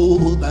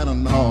road that I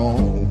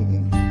know.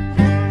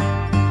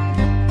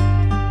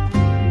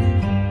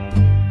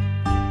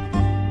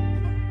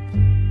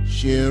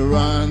 She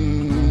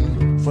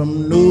run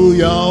from New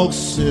York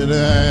City,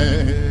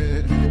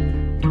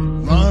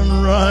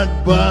 run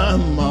right by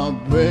my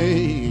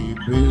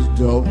baby's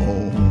door.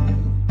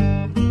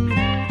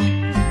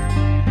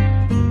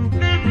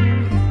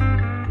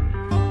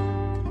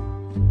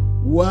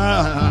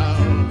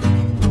 Wow,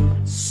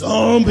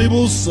 some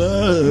people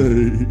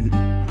say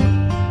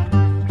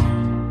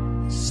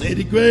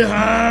the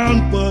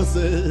Greyhound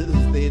buses,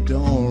 they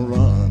don't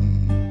run.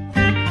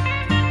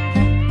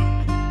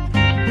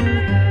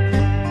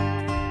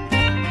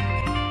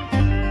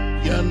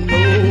 You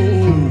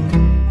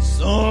know,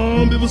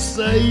 some people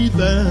say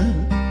that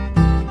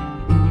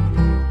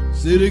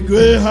city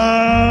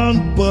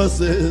Greyhound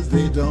buses,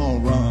 they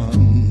don't run.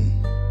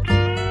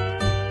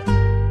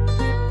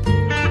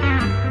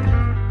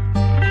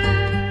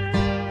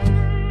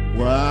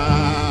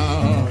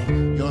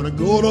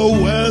 Go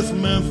to West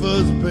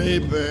Memphis,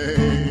 baby.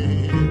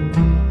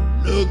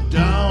 Look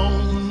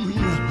down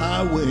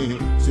Highway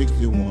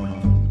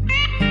 61.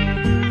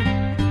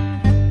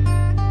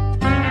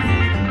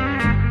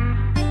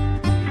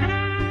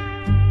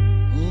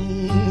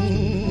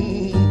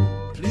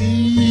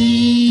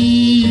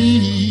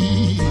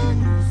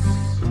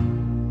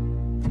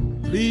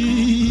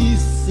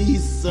 Please see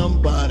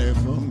somebody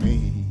for me.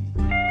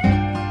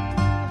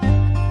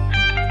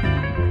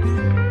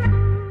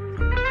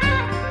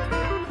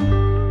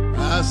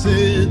 I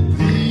said,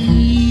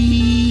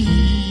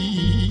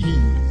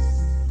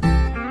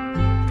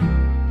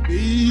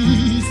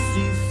 please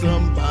see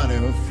somebody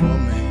for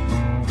me.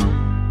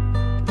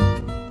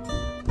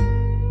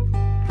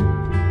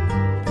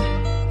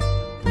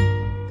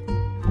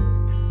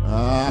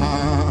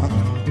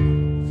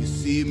 If you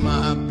see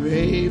my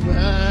baby,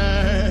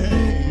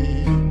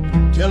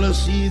 tell her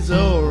she's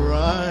all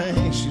right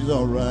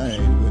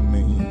with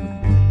me.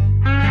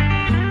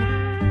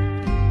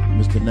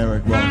 Mr.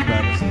 Merrick Ross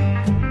Patterson.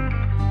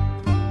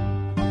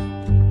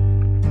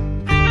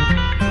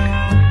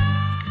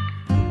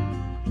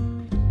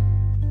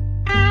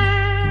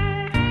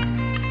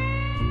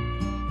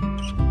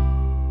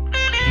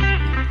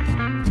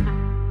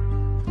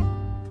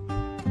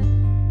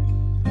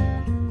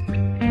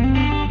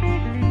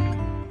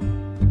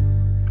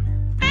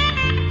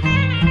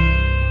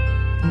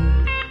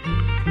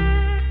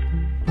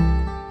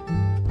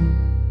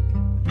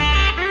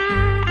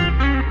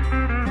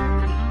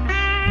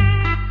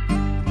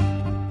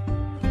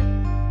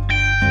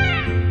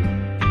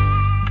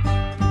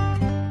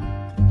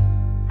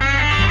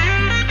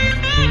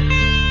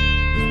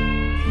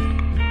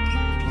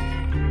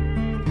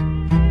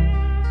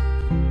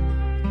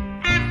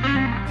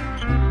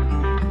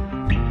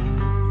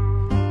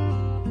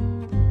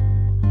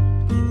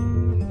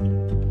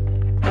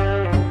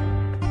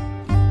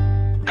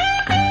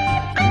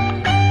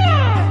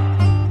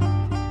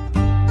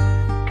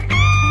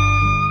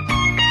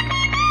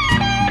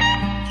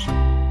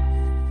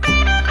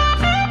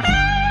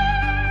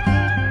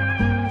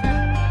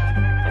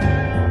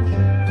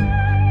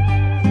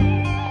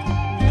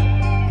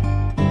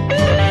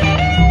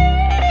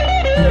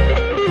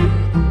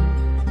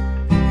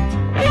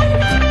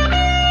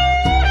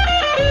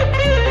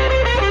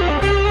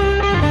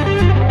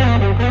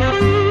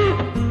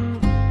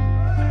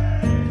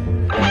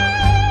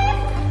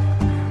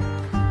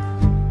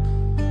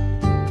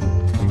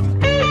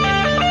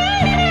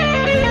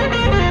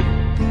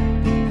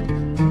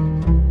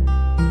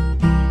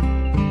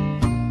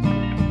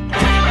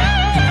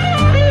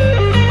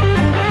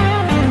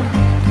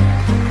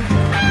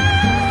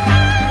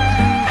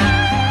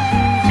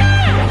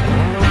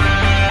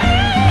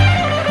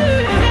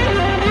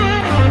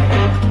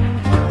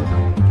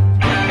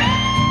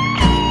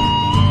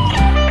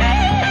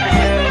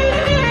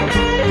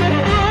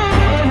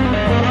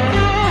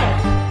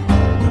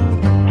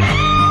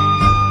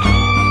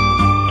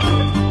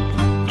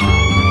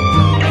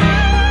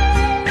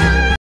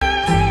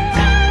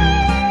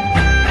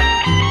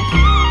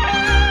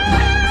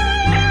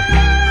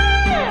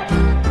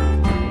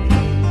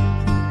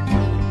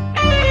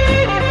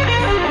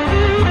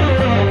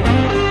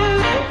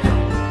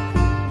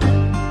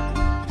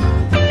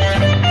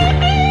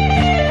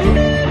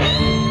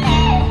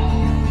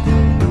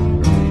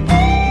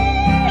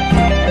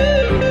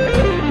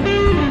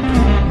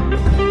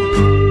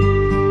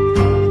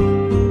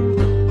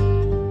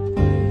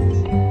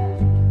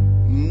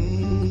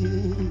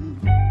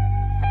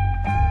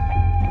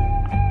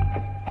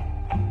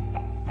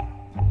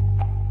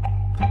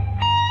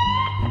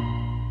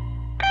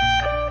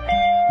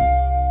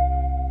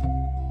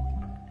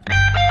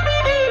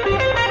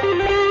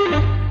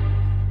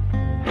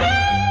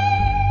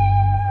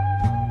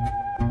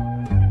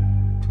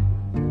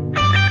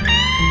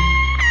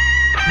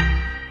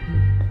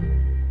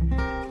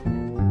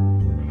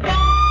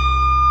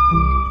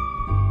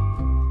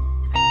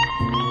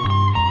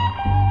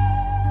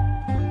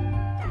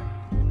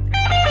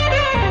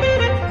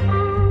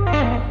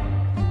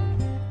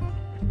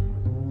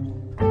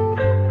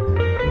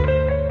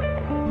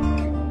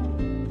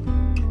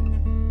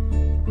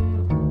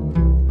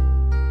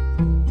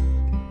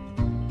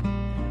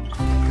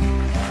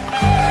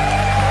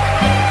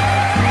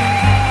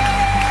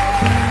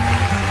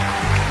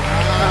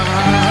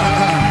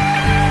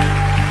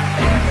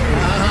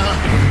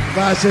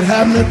 I should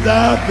happen to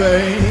die,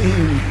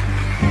 babe,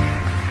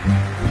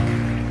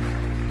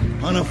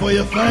 honey, for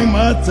you think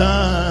my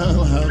time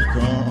has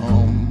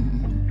come.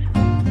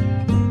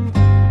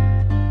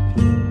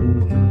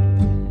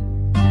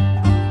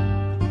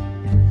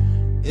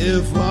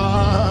 If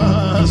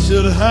I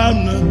should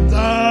happen to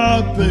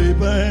die,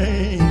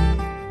 baby,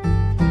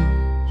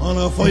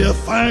 honey, for you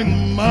think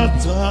my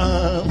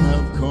time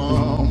have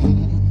come.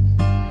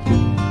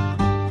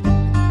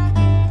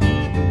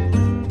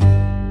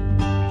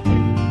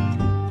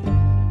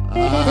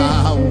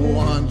 I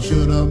want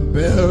you to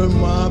bury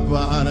my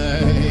body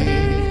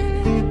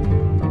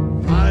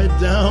right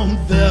down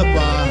there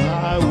by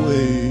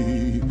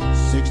Highway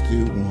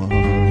 61.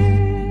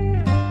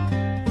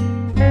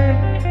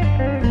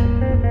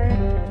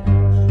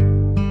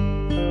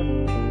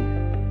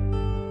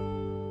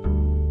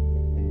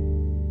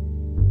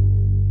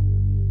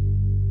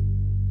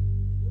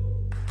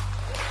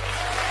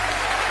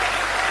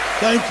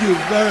 Thank you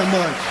very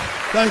much.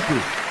 Thank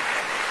you.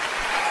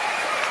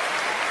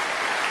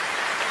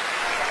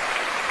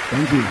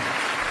 Thank you.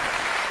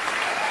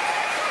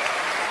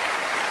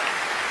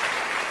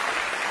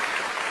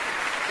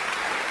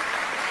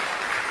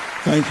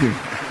 Thank you.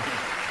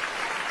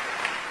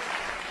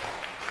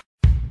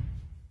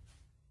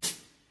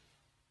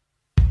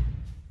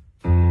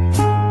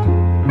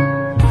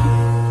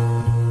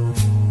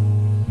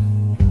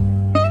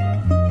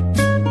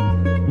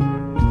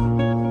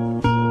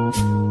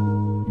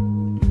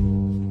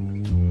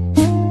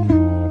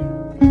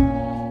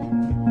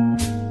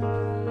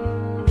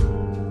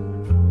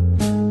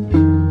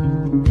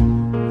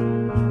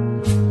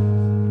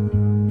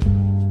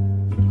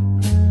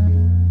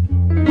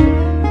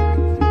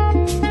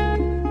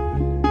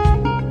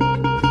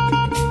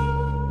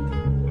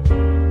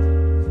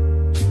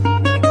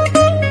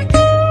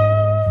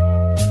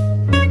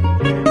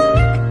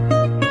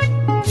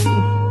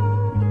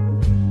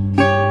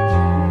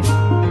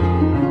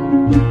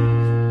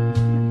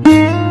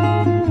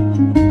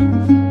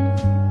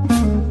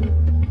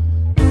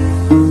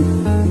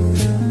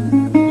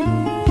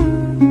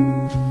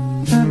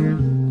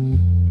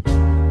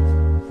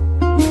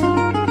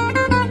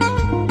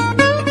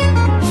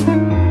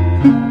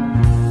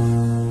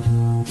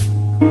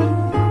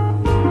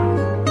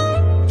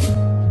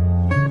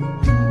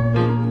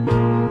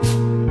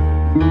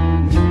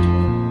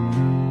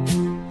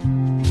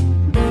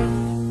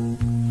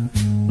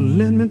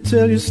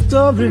 Tell you a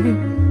story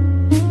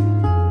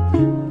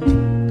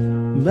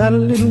about a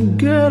little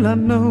girl I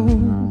know.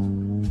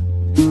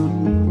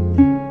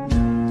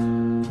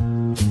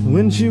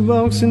 When she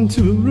walks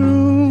into a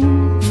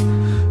room,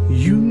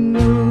 you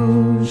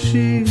know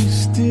she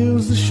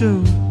steals the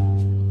show.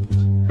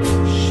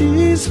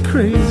 She's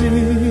crazy,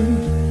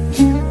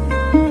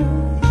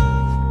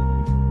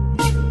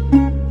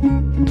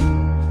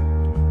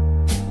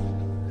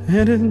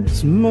 and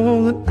it's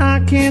more than I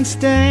can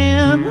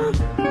stand.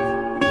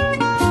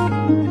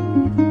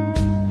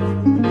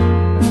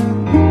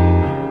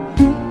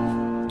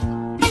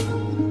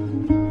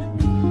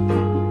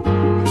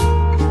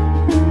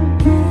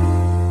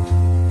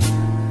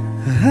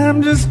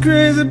 I'm just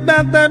crazy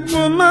about that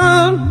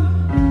woman,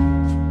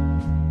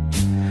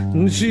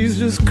 and she's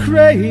just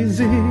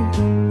crazy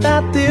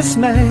about this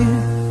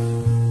man.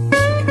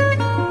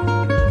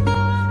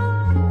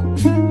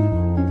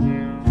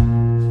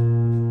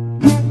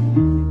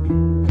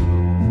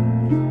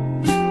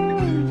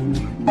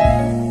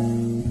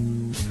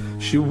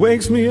 She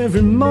wakes me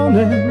every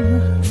morning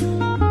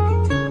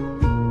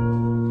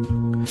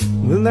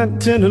with that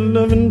tender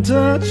loving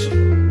touch.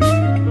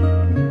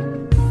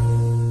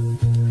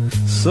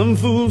 Some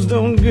fools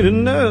don't get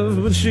enough,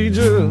 but she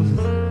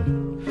just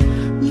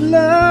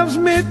loves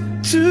me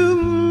too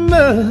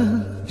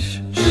much.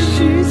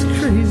 She's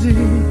crazy,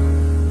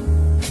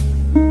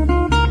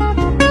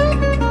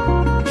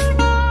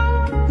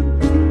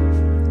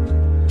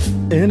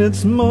 and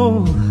it's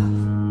more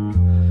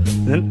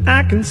than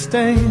I can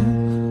stand.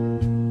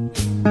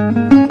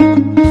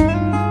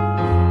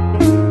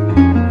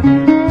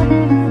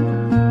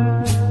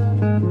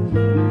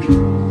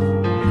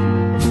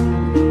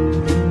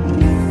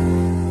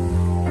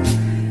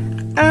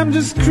 I'm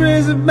just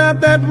crazy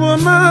about that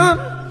woman,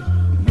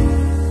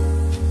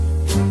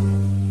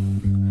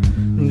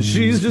 and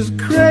she's just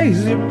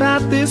crazy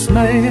about this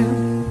man.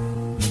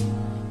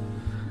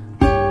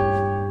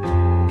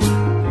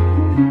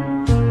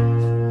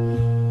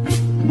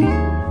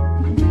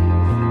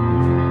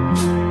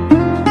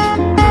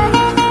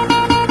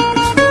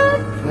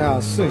 Now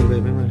I'll sing,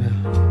 baby, right now.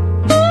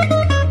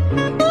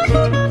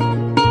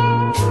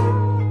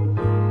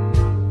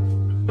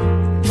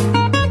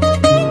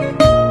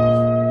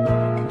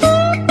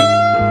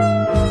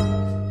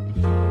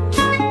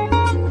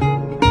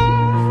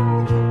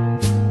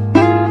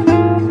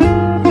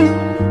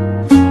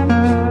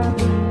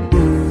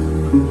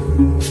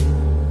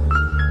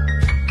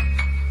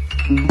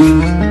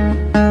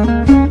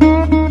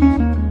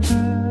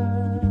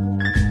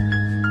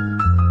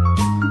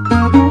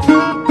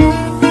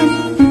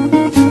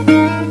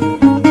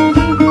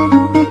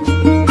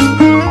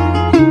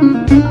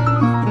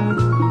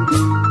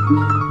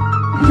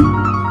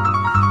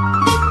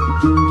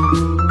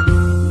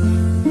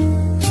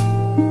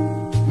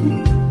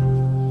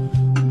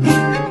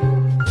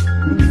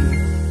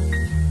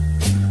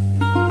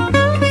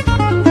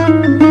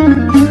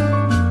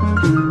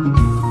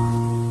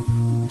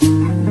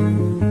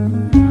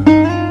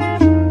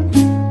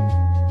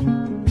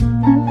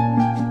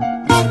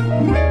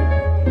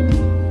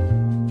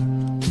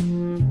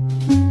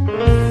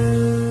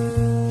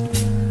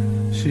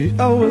 She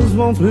always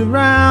wants me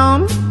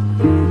round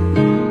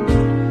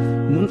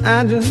when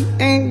I just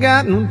ain't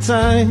got no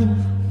time.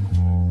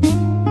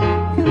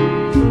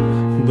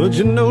 But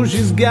you know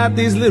she's got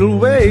these little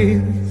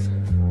ways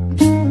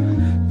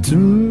to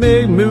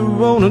make me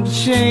wanna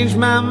change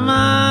my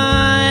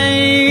mind.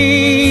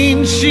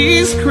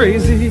 She's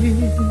crazy,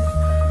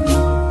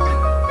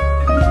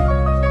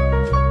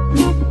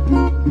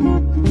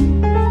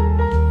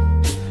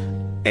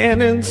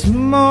 and it's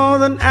more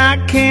than I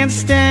can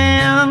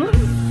stand.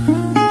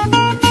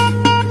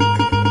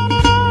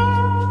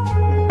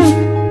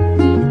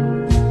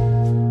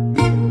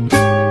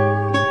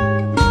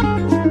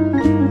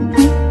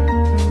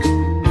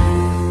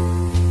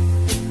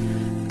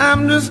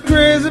 I'm just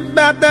crazy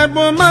about that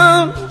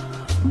woman,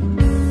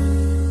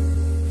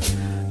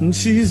 and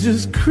she's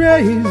just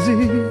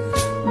crazy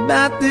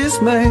about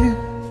this man.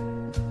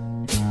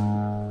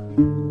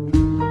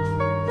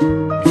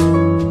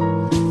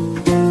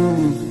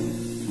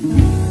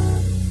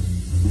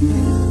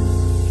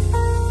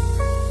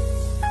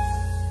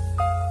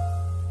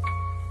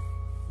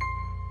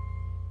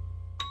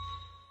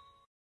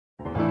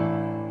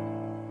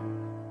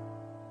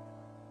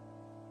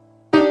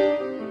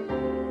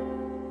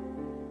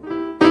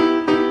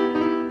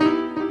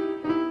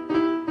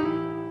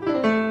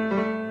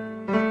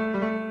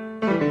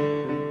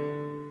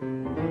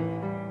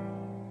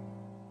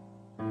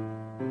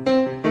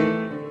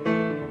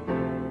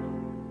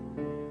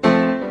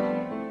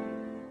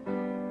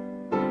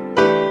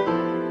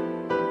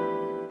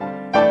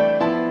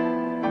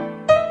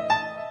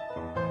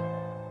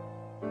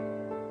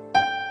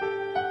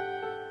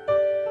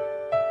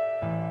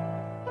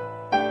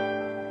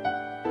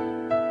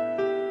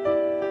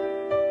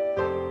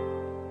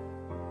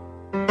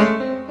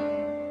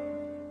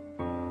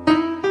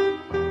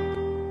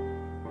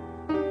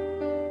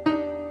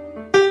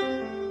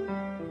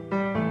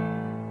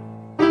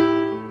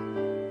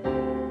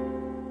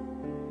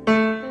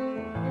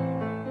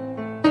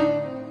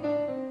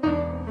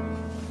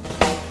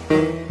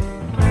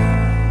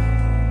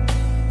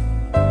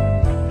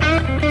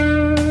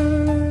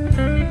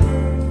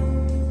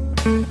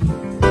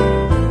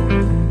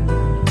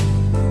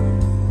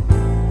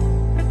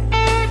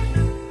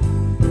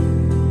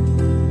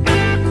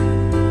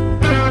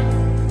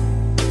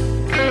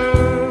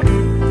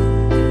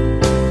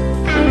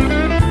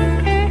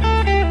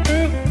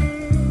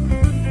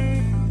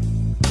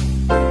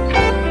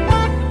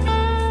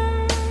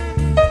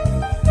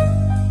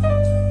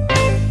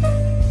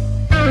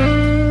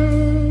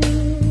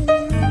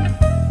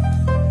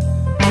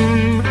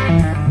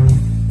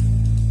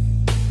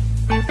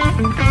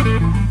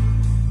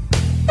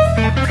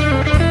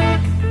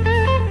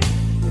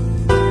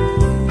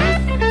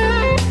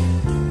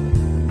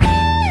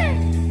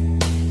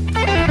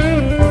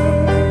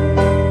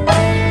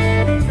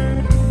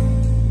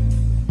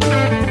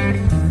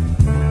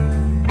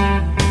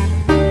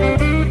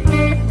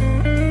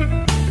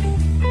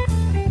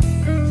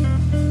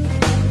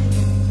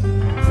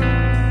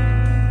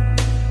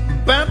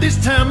 This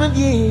time of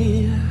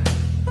year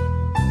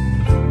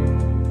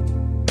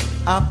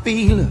I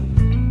feel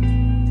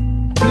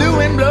blue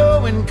and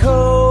blowing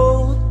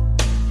cold.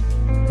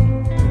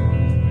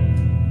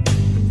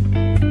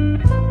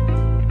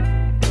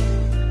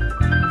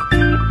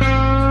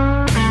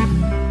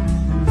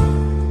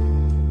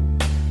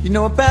 You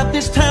know about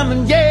this time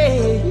of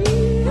year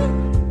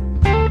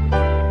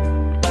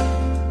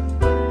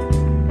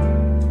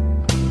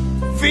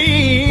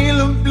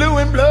feel blue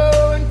and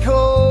blowing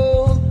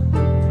cold.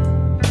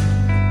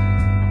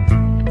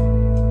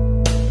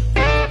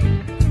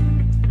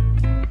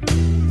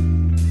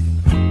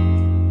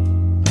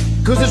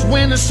 'Cause it's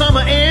when the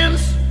summer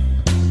ends.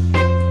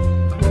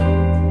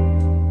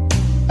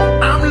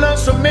 I've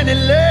loved so many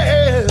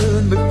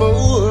lands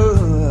before.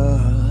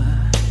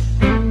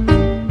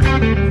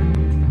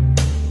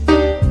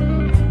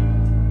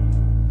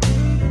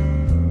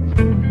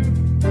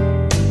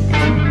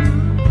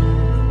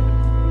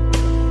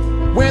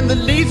 When the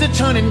leaves are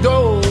turning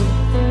gold,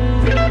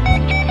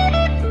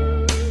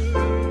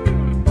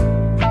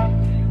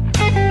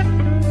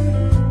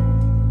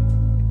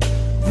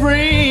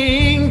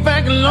 bring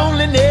back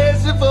loneliness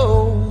of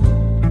old.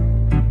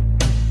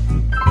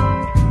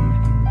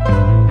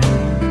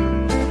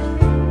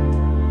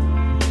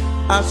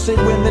 I said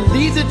when the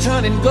leaves are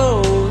turning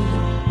gold,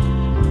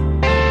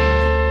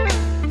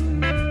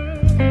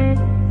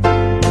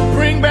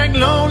 bring back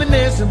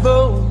loneliness of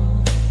old.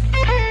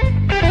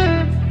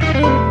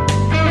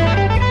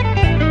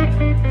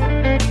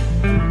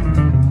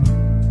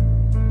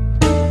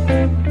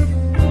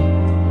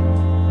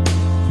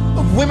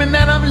 Of women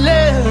that I've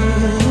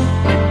loved,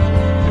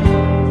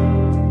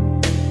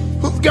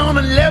 who's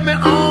gonna let me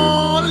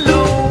all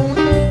alone.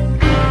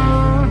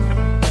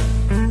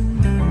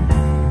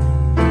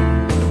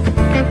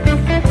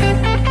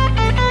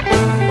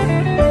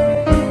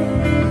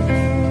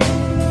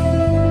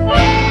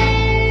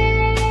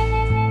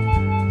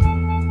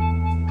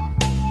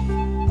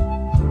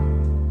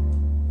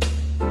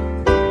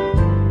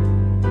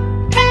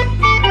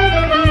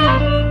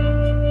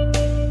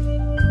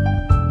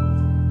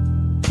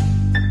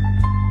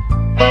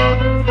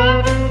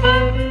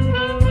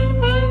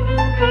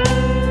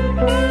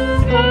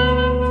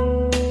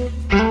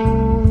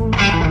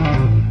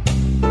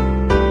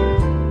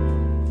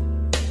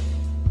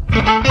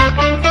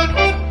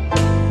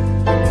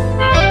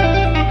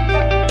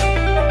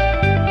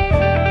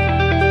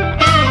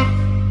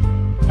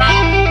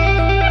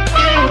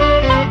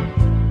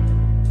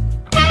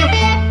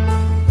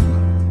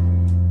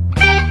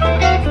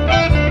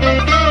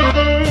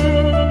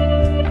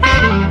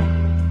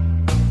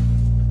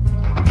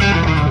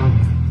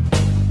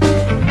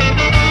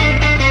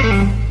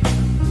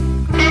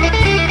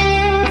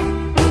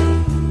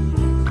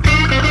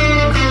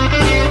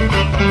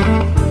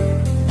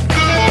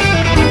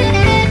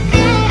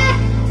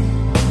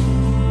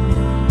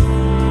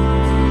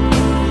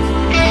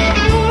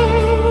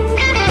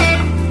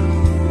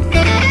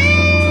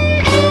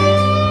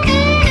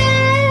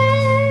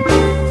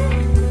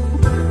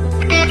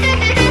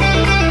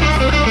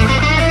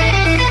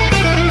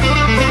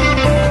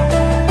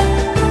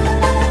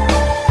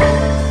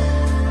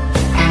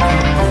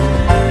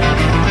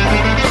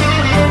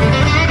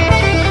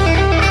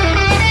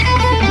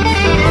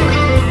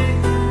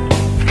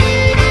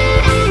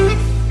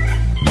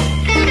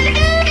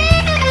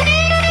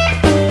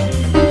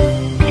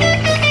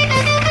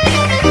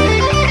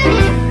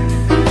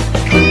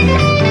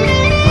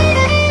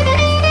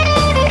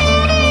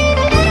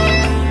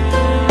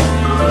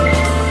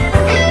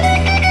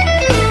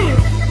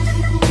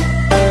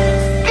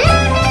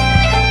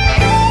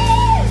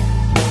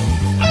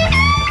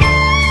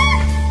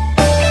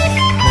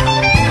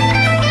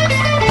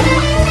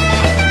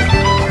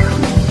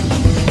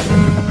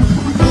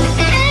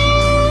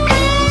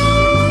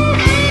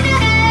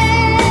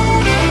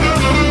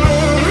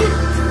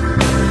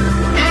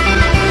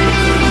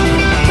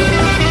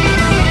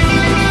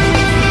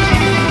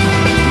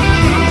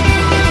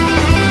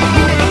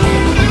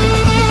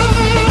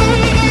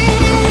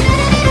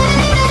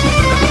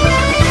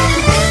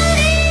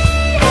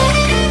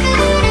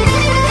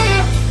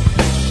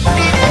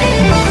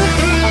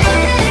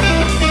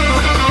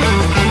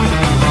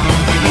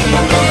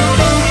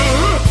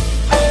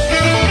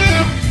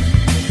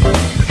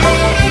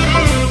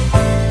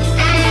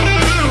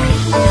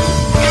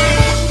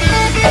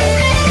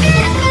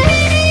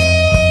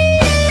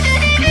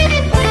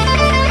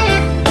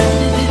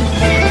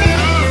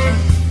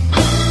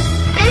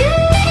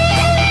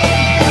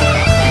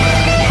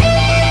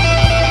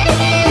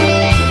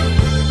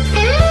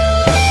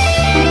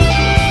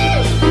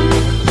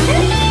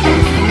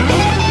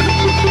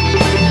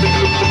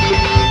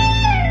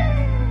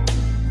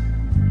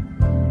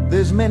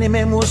 Many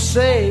men will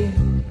say,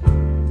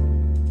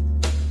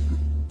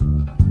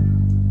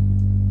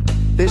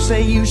 they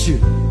say you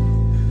should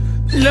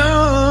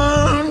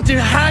learn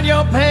to hide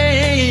your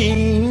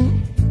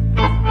pain.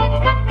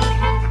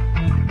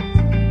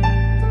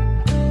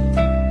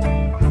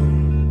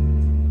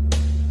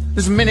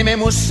 There's many men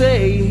will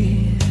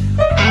say,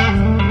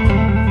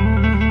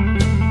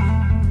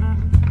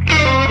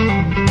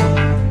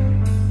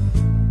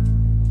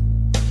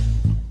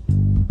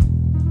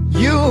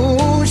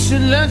 you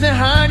should learn to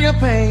hide your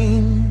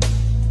pain.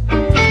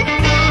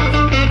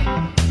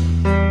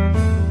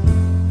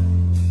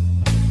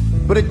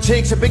 But it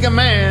takes a bigger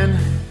man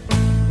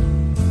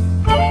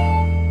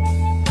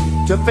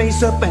to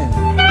face up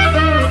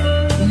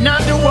and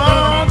not to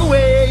walk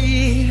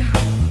away.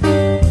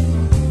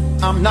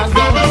 I'm not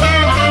gonna walk away.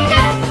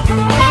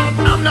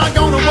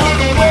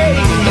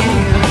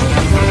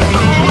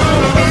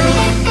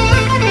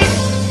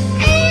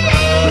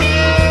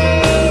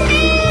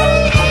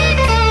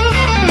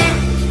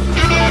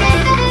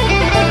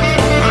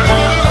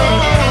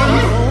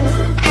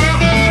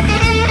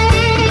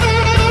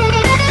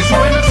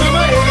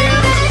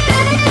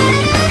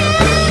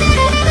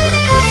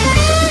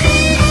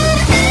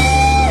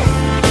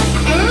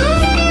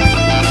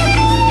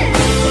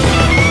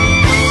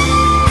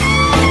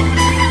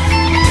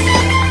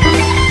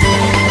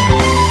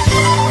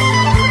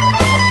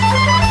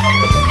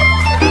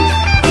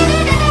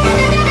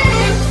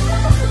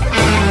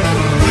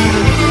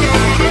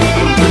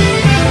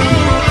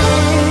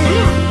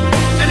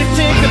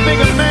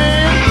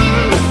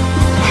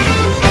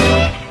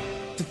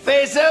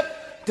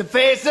 To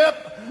face up,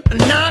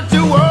 not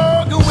to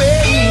walk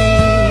away.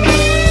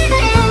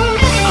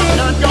 I'm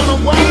not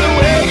gonna walk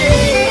away.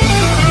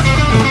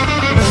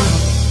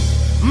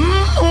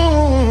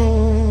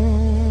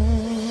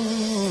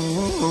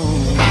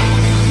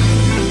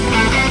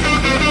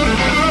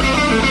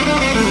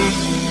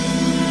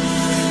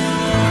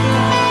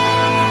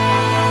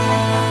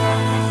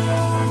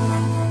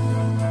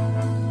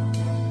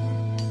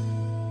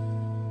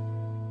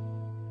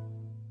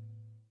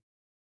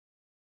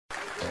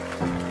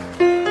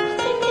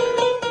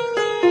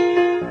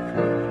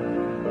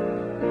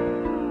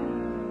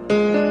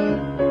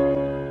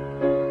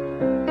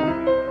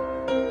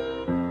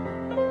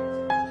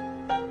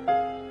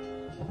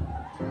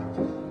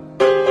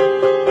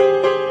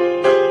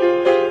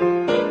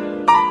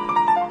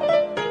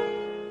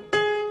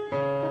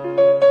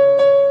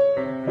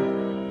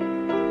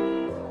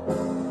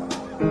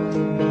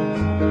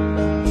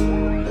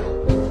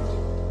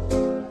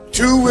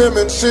 Two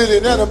women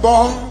sitting at a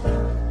bar.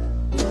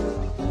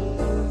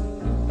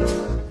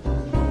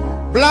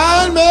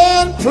 Blind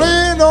man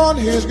playing on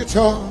his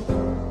guitar.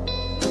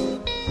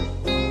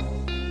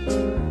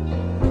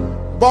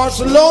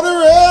 Barcelona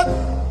red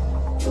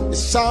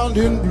is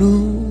sounding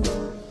blue.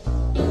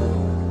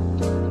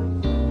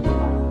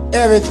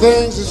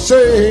 Everything's the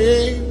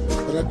same,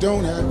 but I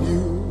don't have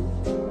you.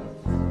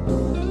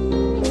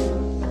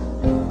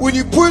 When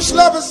you push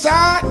love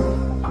aside,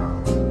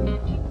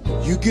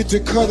 you get the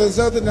colors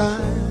of the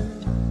night.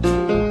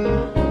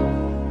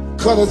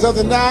 Colors of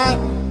the night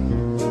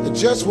are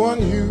just one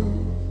hue.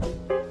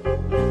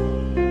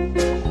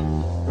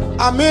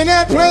 I'm in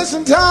that place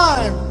and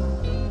time.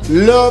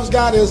 Love's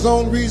got its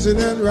own reason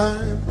and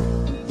rhyme.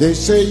 They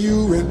say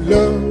you in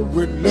love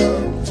with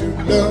love to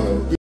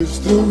love is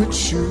through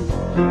its you.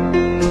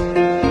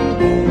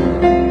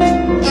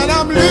 And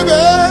I'm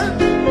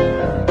living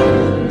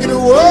in a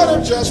world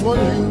of just one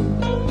you.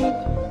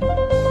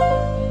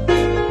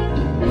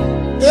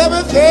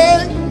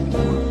 Everything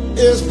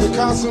is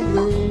Picasso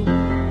blue.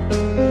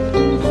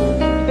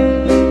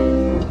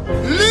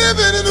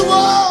 Living in the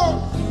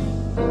world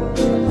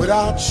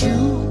without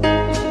you.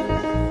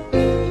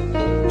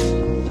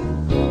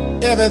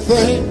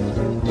 Everything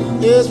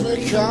is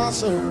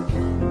Picasso.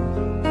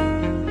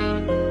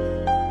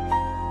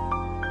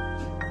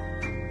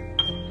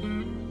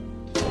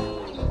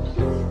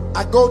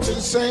 I go to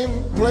the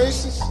same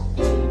places,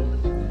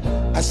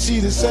 I see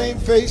the same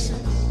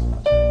faces.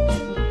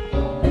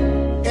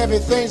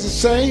 Everything's the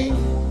same,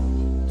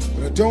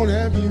 but I don't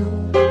have you.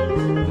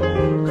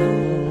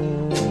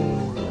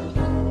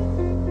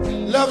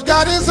 Love's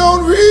got its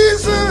own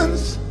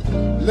reasons,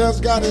 love's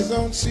got its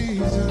own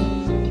seasons.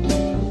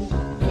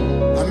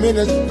 I'm in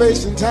a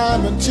space and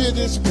time until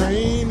this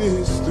pain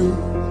is through.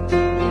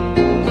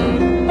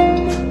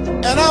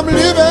 And I'm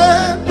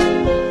living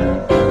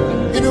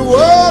in a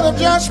world of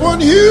just one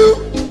hue.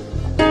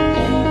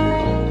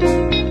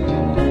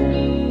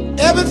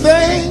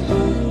 Everything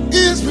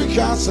is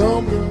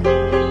Picasso blue.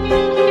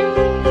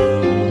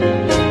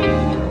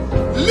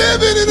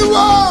 Living in a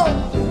world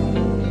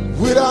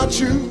without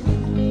you.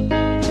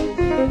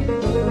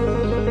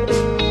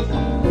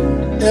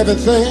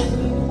 Everything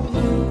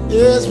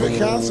is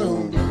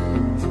Picasso.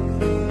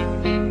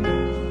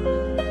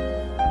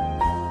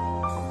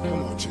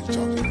 Come on, chick, talk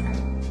to me.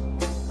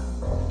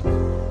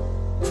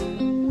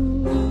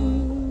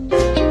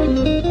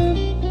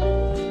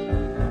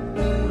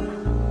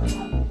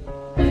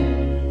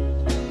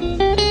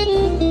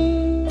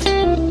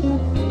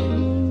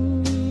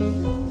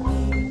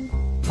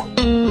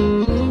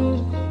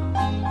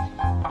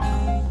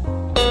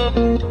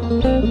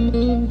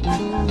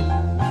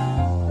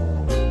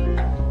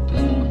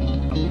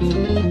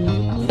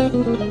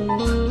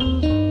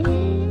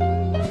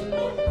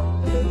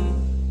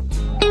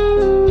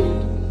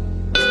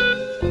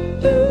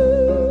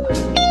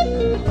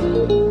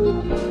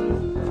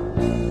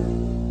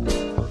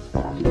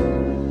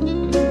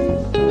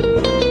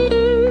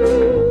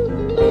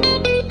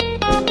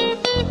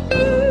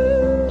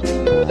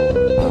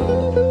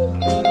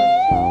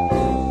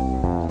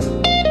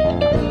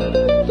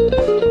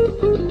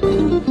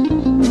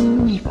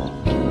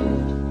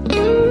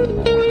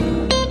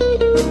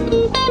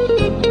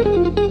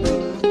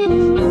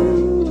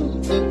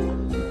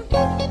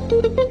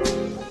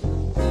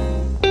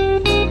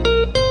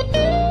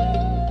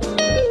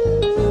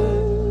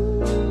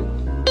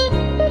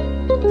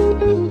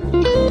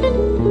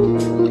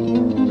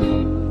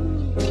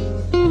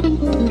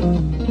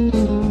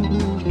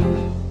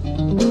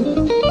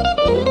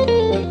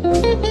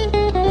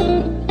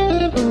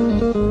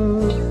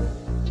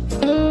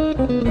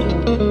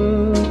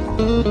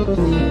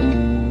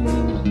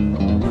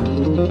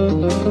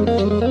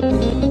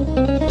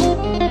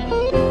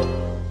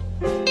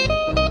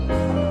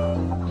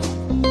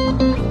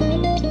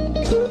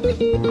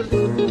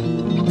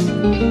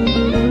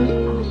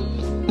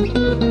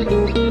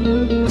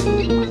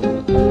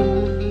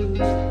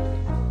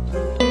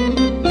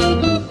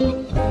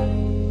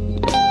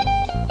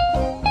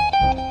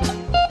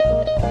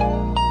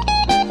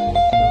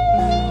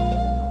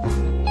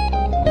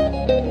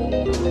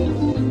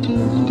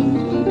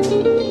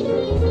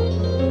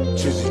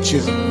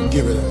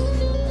 Give it up.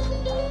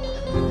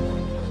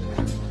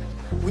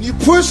 When you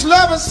push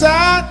love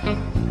aside,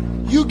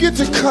 you get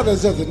the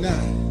colors of the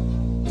night.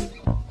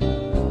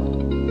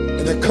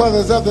 And the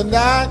colors of the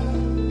night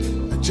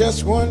are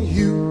just one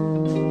hue.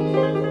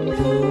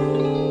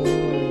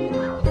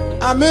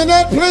 I'm in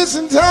that place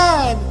and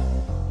time.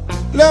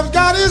 Love's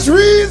got its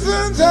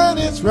reasons and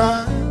its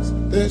rhymes.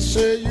 They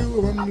say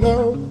you are in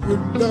love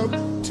with love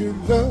till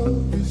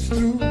love is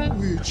through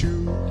with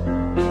you.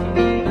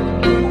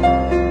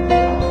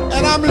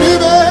 And I'm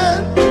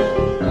living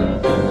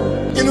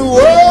in a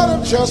world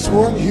of just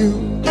one hue.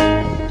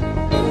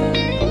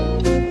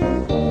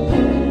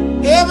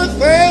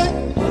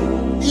 Everything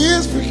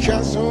is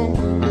Picasso.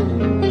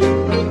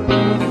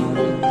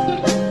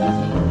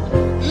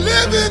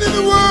 Living in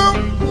a world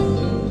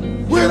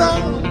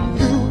without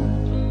you.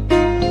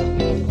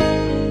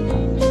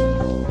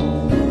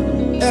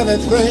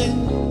 Everything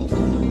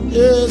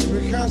is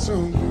Picasso.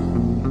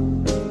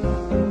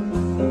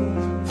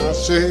 I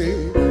say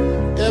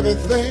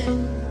everything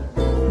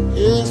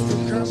is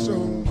Picasso.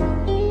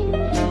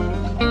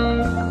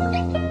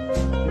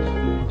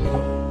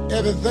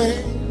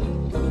 Everything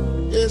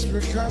is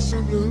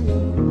Picasso blue.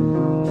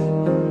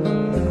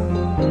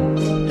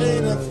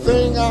 Ain't a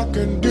thing I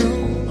can do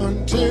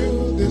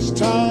until this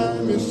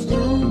time is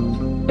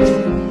through.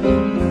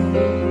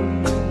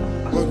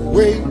 But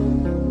wait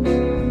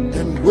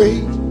and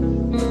wait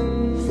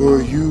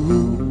for you.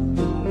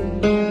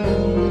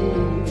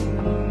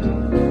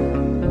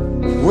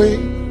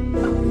 Wait,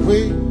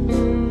 wait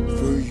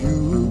for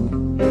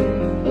you.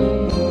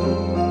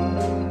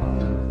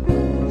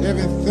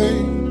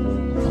 Everything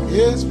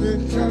is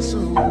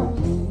Picasso.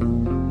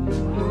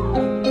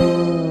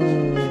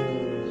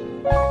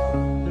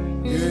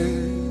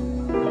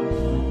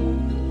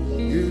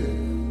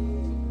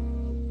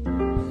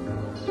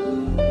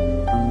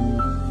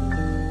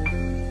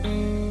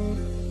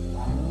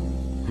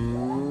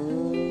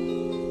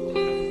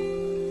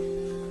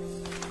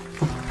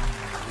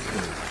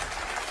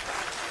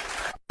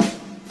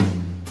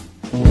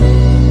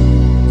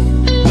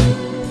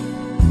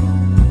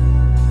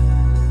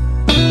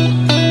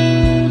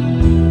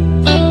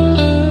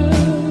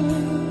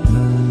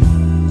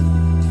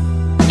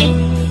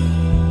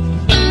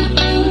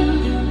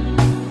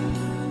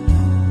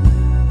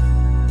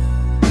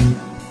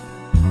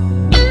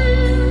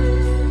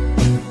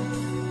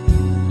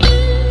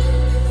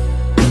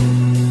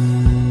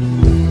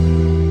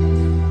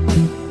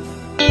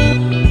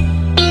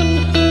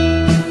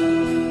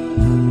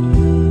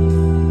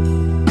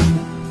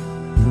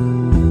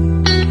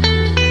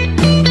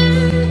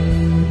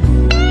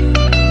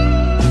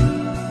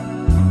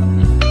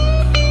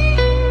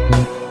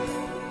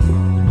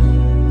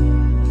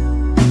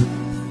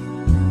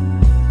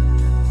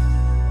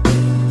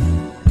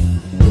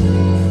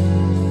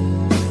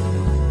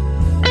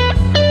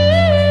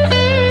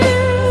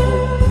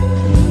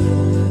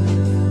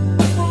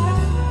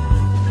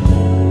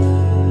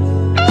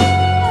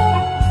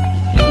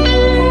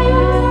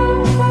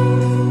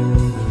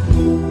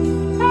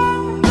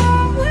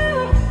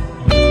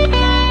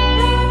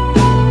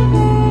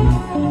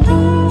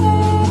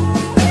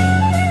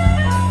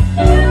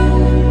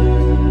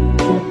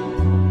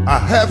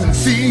 Haven't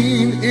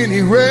seen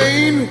any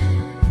rain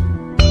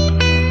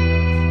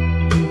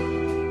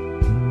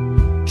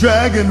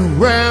dragging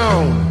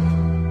around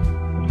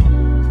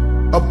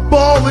a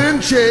ball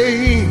and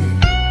chain.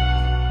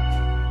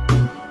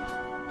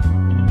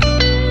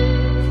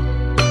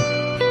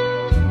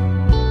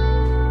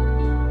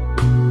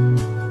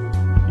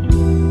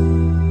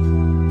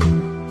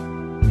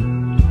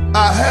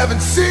 I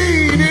haven't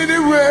seen any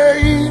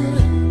rain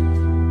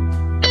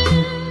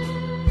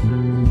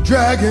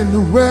dragging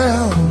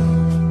around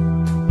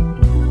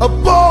a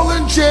ball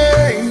and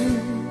chain.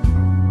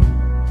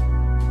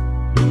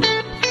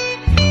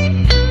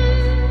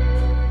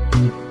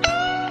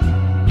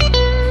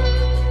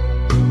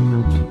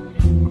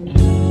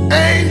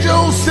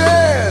 Angel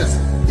says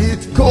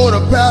it's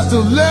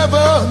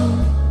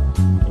 11:15.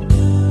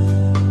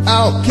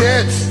 I'll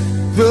catch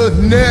the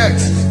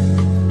next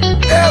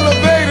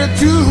elevator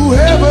to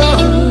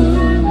heaven.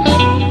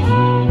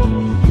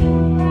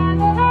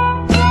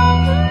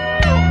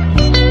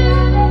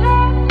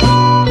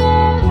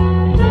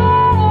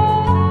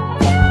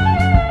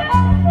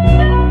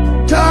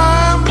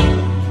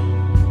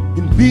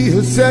 Be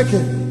a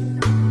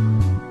second,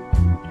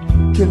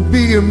 can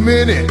be a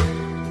minute,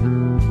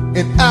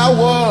 an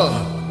hour,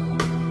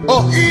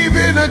 or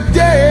even a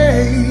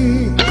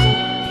day.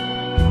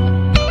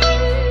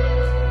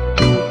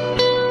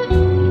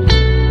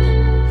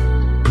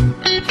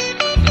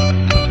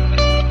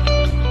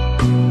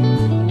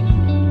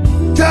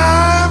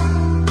 Time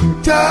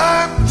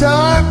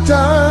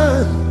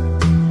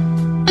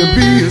can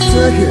be a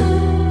second,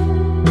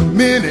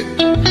 minute,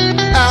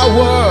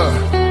 hour,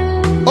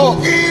 or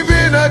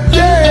even a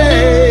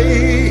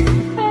day.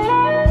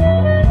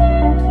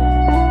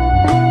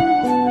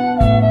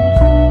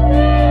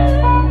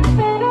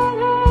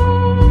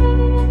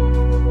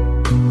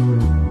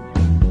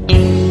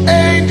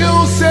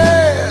 Angel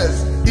says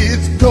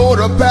it's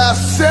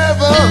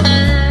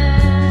 7:15.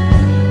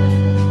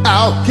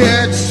 I'll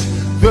catch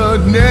the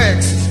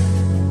next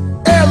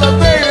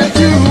elevator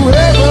to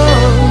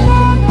heaven.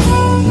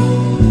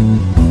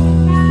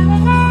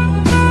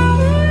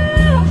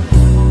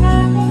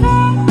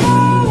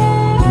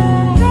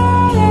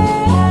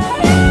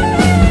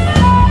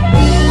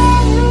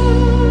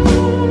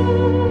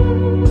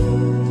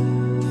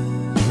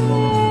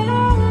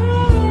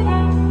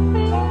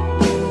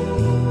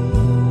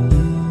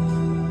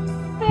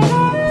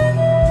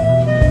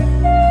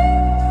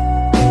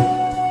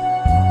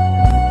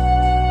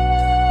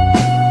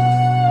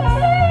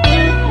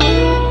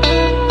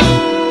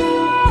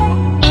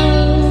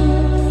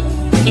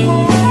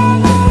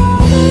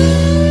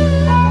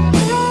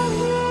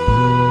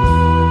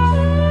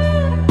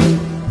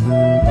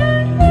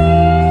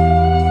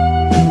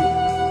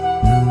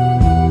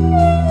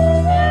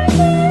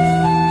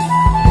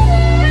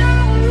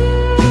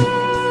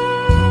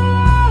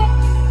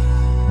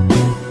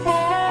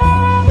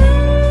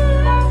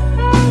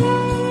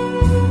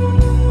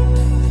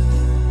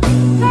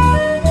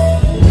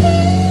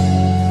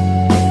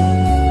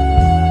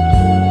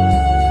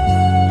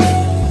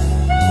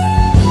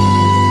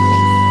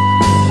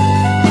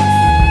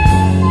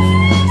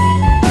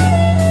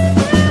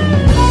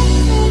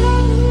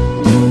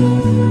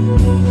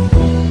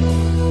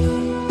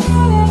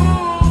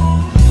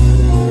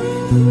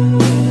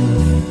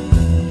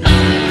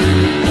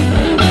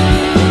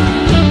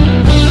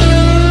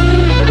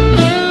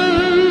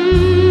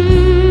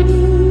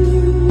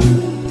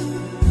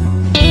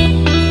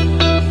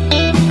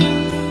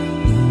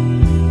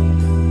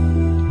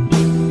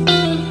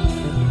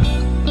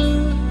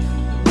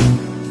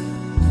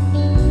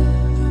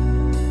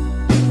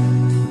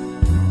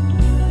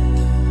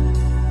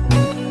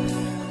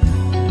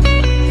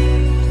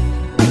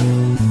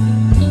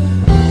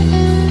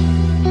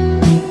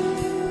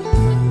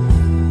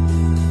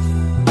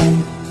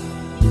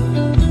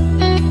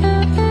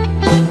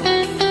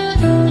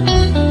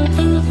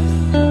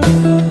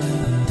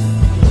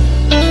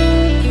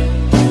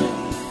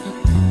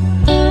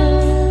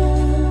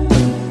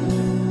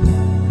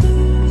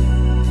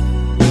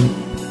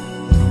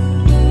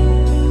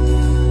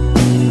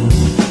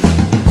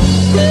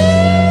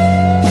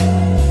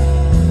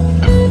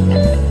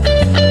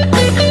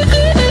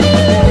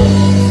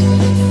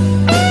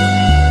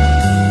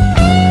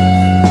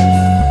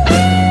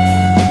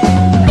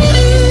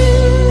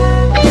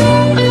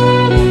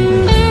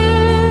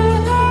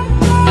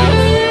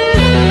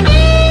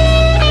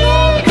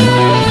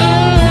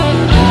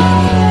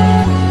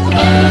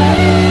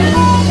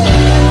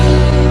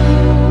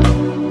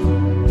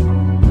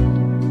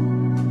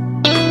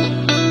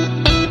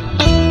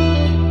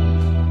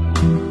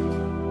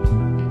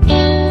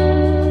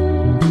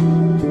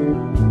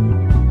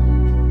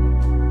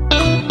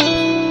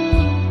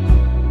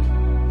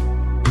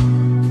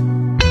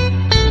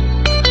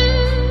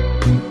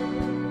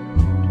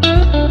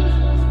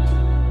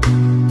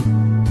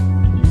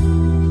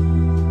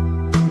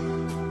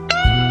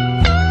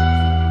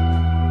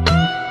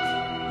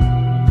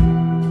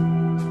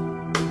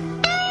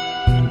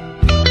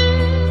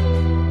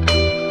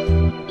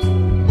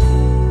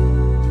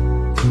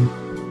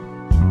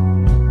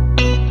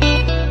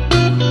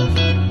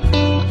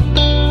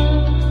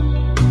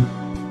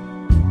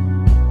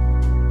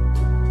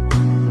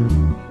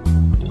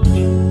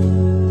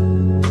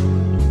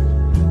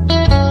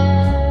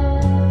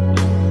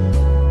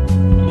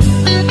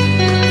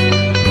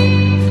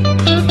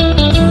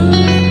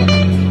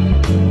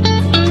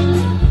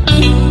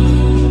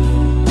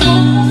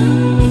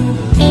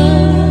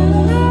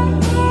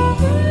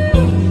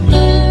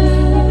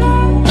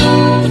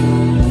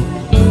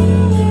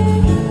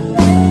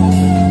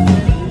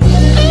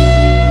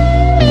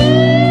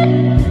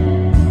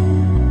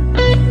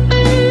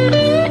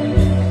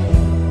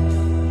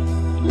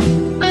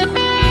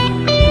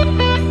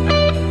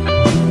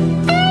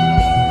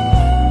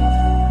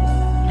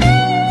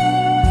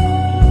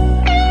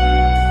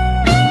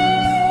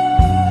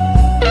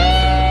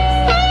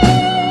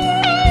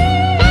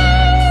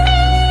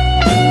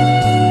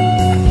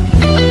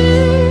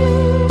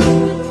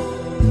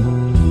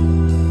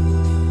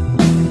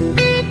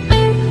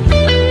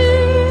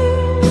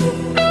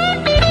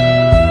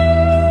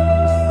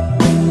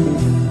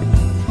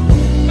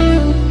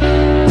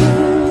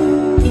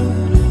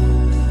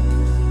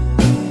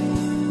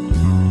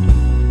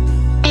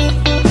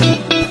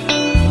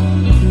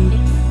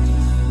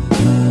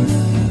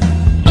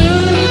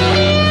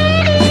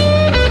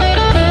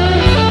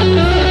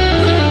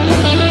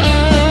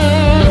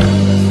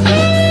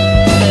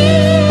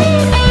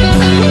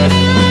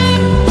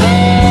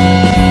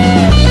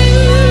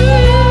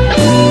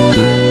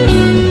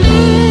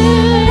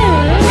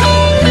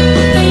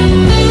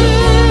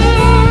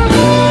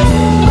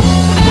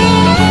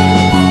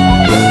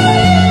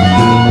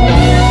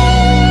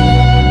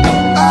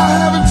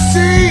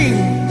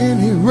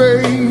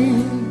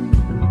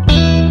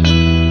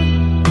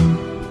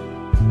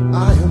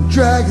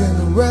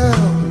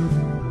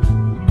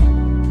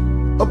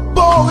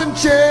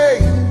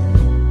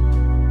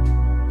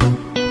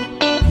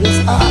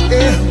 I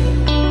am.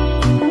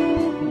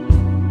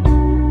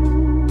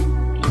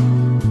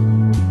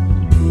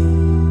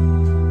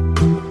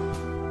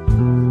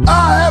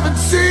 I haven't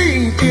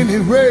seen any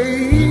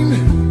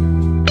rain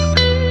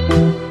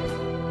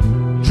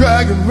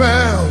dragging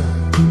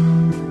round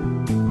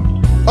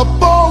a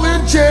ball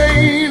and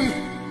chain.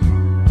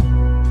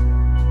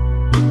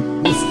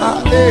 Yes,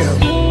 I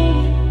am.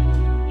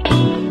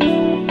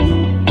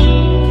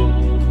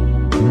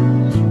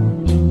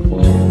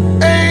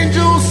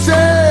 Angel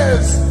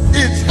says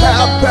it's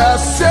 7:30.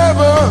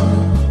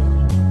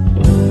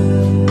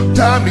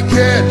 Time to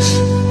catch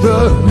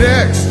the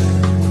next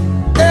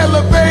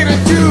elevator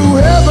to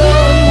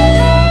heaven.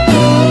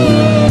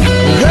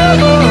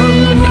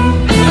 Heaven.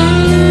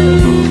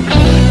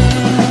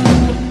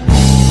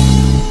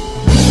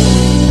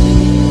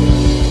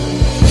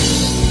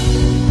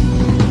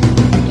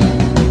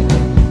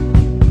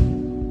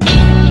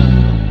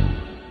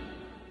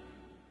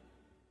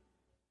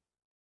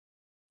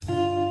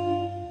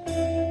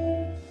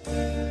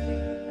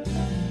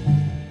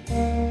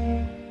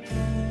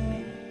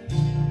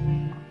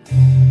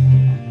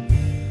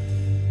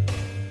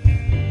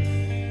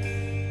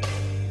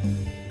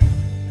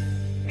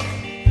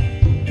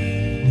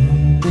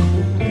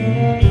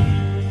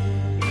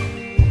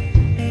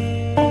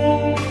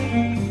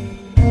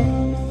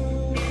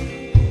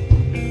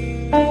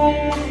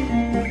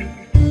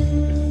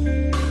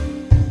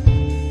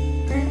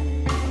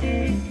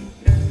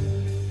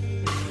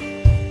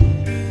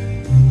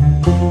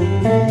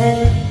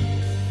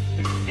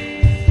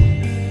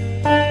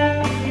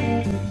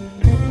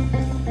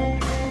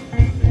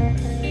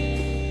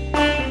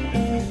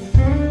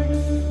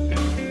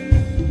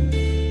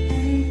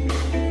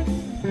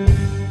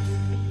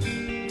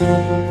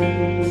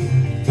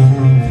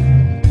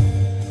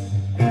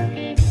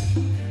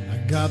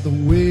 Got the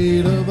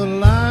weight of a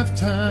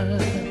lifetime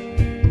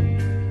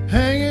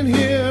hanging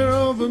here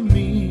over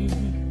me.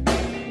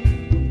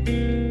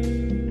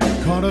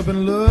 Caught up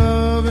in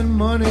love and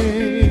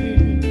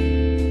money,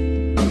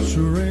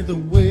 sure ain't the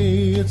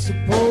way it's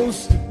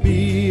supposed to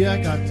be.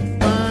 I got to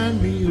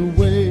find me a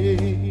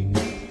way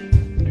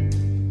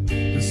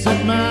to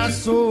set my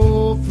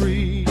soul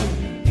free.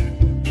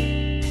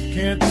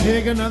 Can't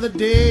take another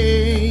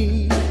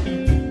day of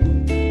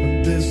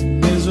this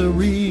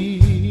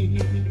misery.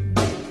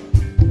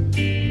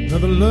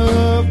 Another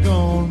love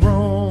gone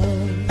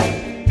wrong,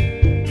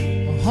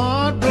 a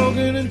heart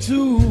broken in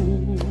two,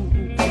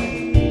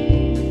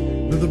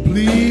 with a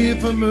plea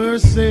for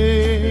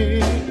mercy,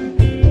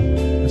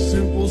 a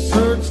simple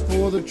search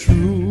for the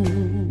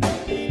truth.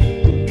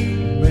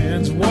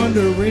 Man's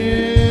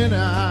wondering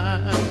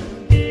I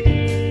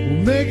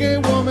will make a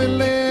woman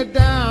lay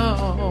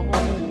down,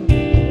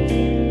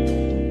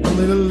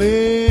 only to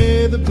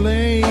lay the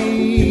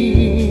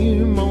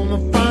blame on the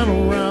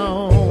final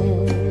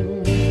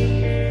round.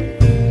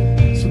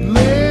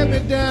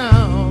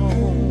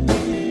 Down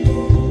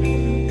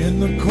in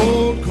the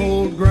cold,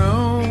 cold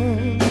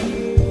ground,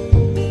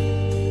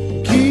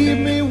 keep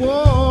me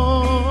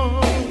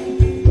warm,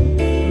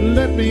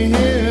 let me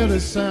hear the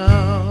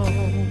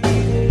sound,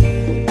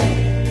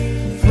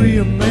 free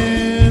a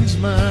man's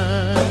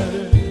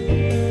mind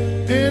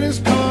and his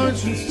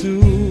conscience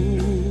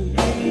too.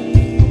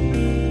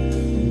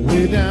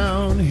 Way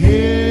down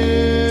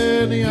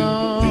here in the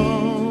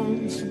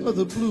arms of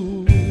the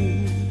blue.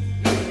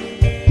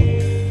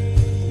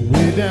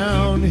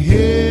 Down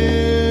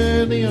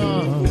here in the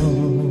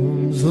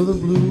arms of the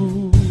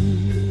blue.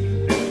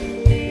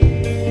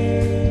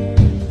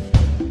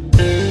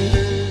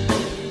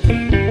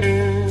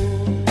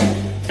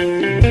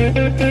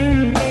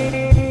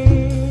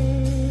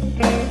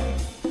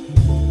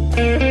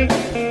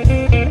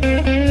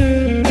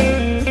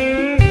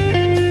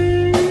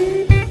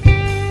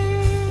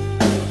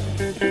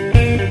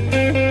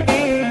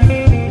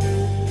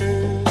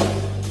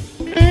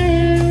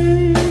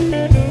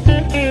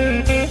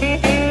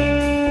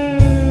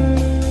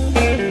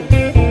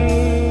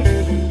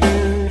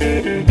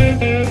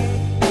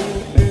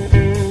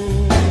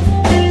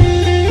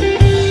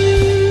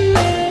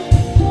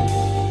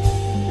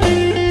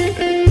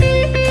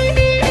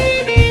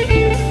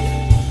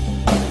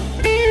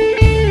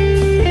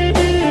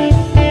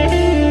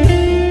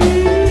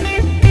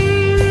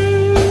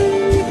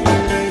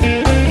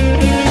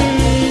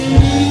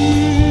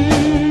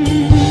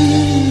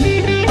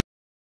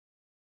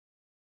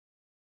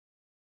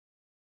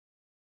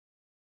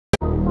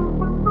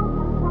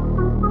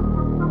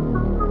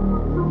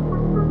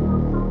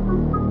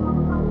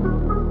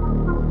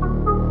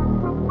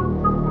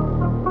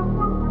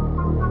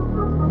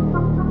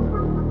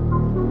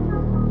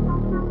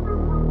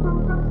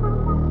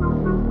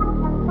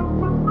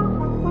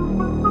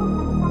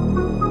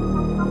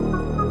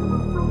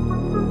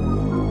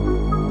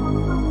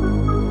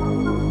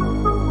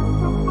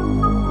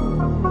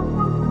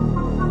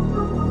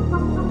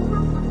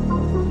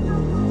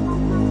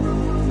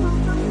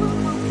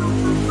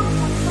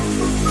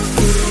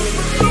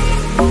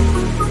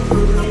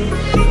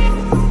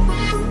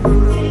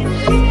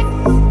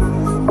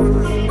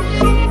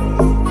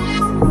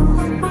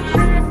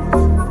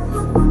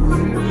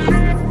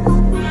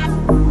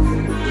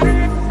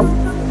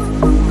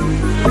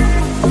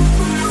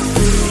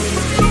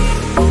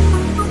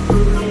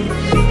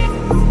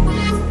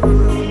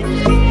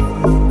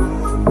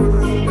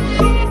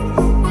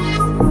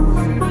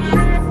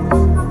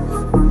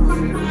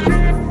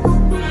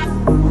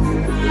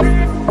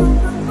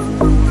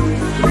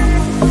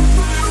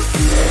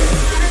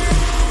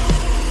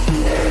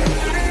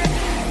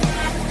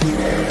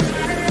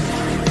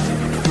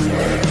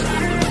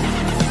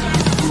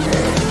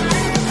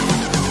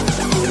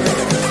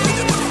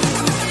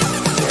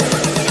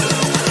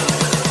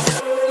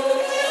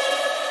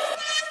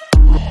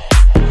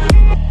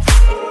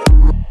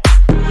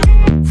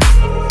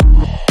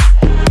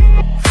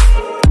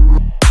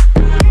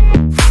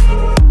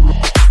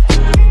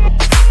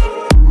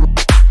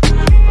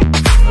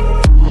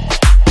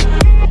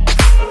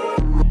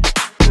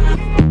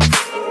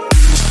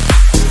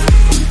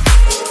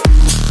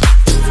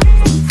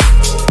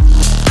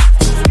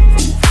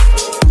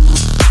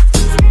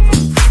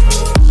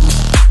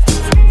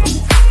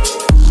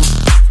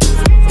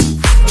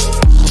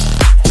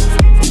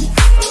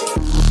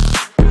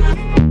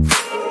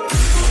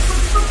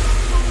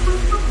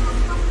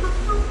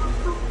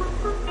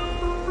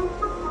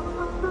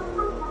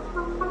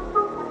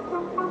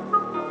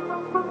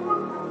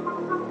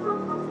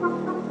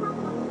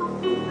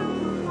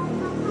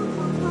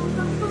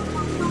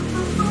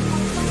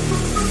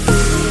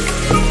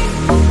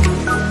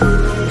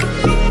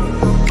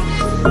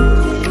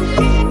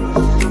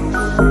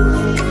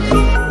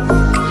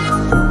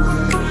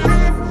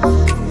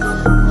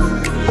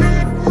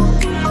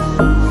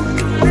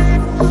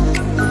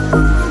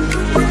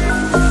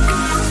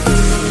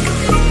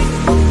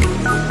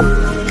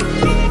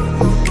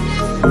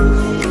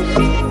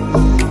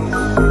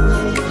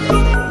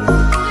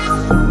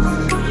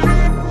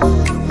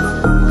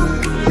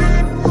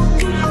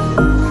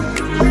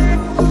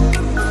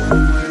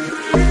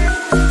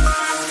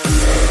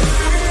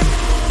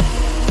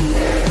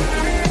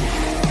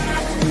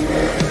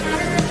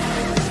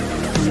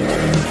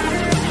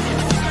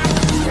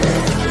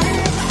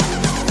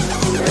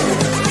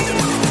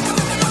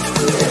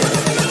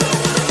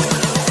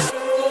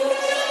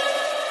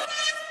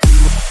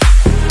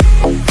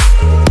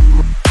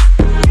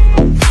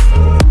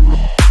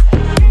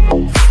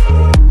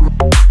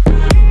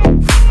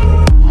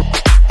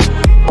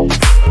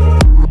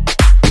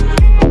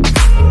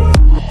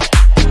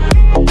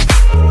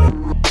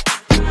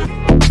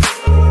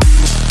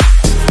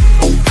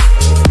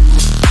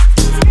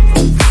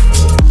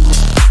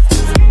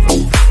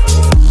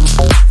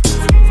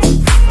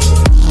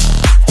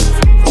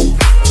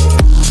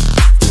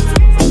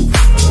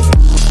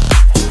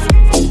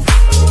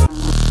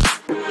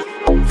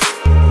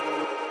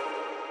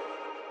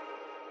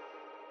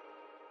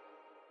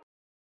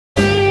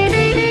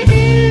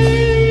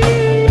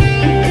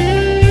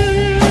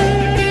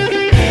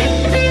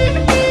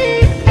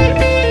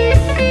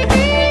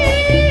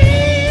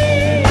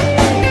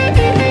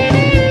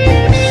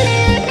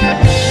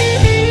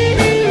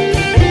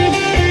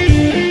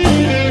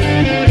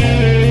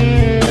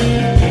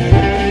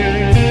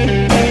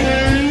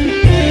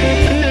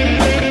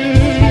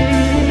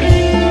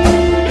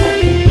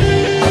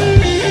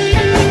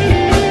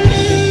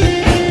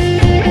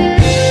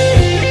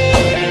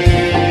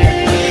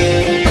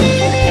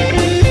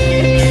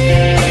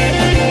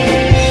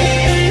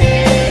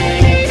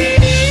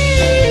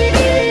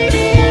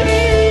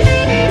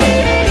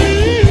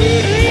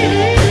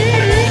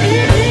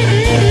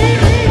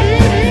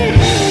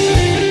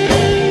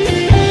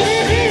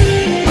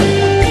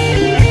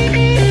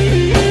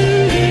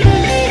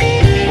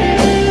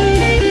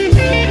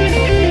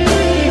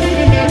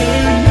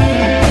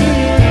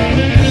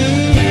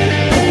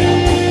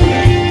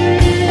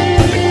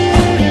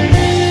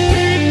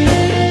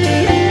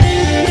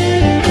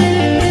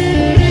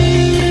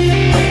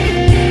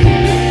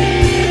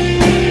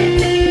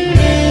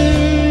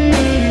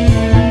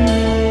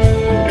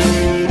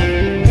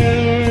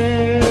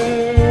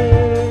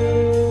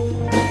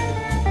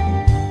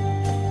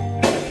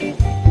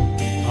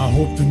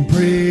 hoped and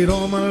prayed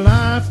all my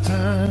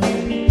lifetime,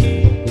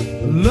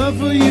 love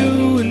for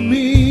you and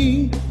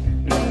me,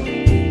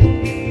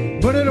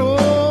 but it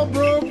all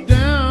broke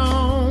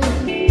down,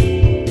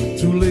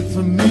 too late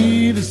for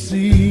me to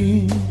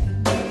see.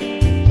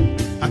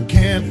 I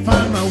can't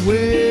find my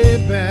way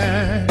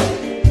back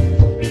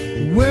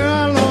where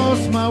I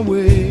lost my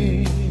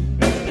way,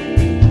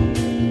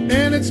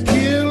 and it's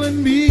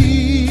killing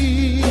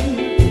me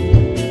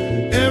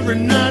every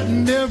night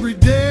and every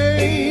day.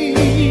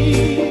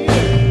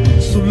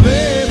 So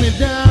lay me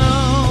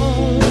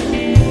down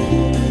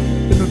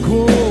in the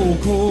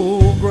cold,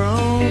 cold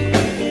ground,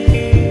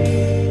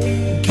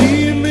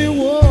 keep me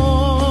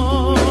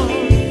warm,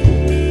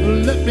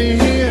 let me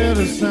hear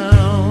the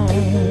sound,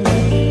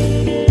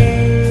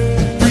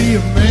 free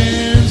a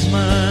man's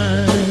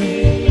mind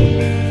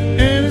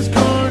and his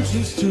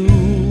conscience too.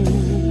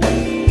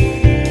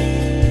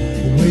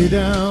 Way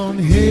down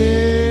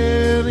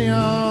here in the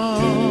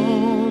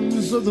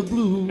arms of the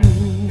blue,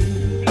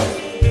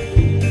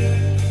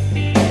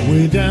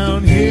 way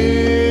down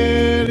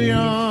here in the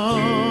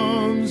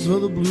arms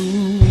of the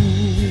blue,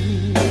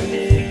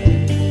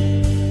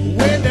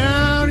 way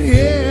down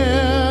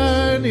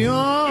here in the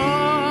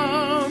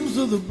arms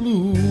of the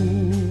blue.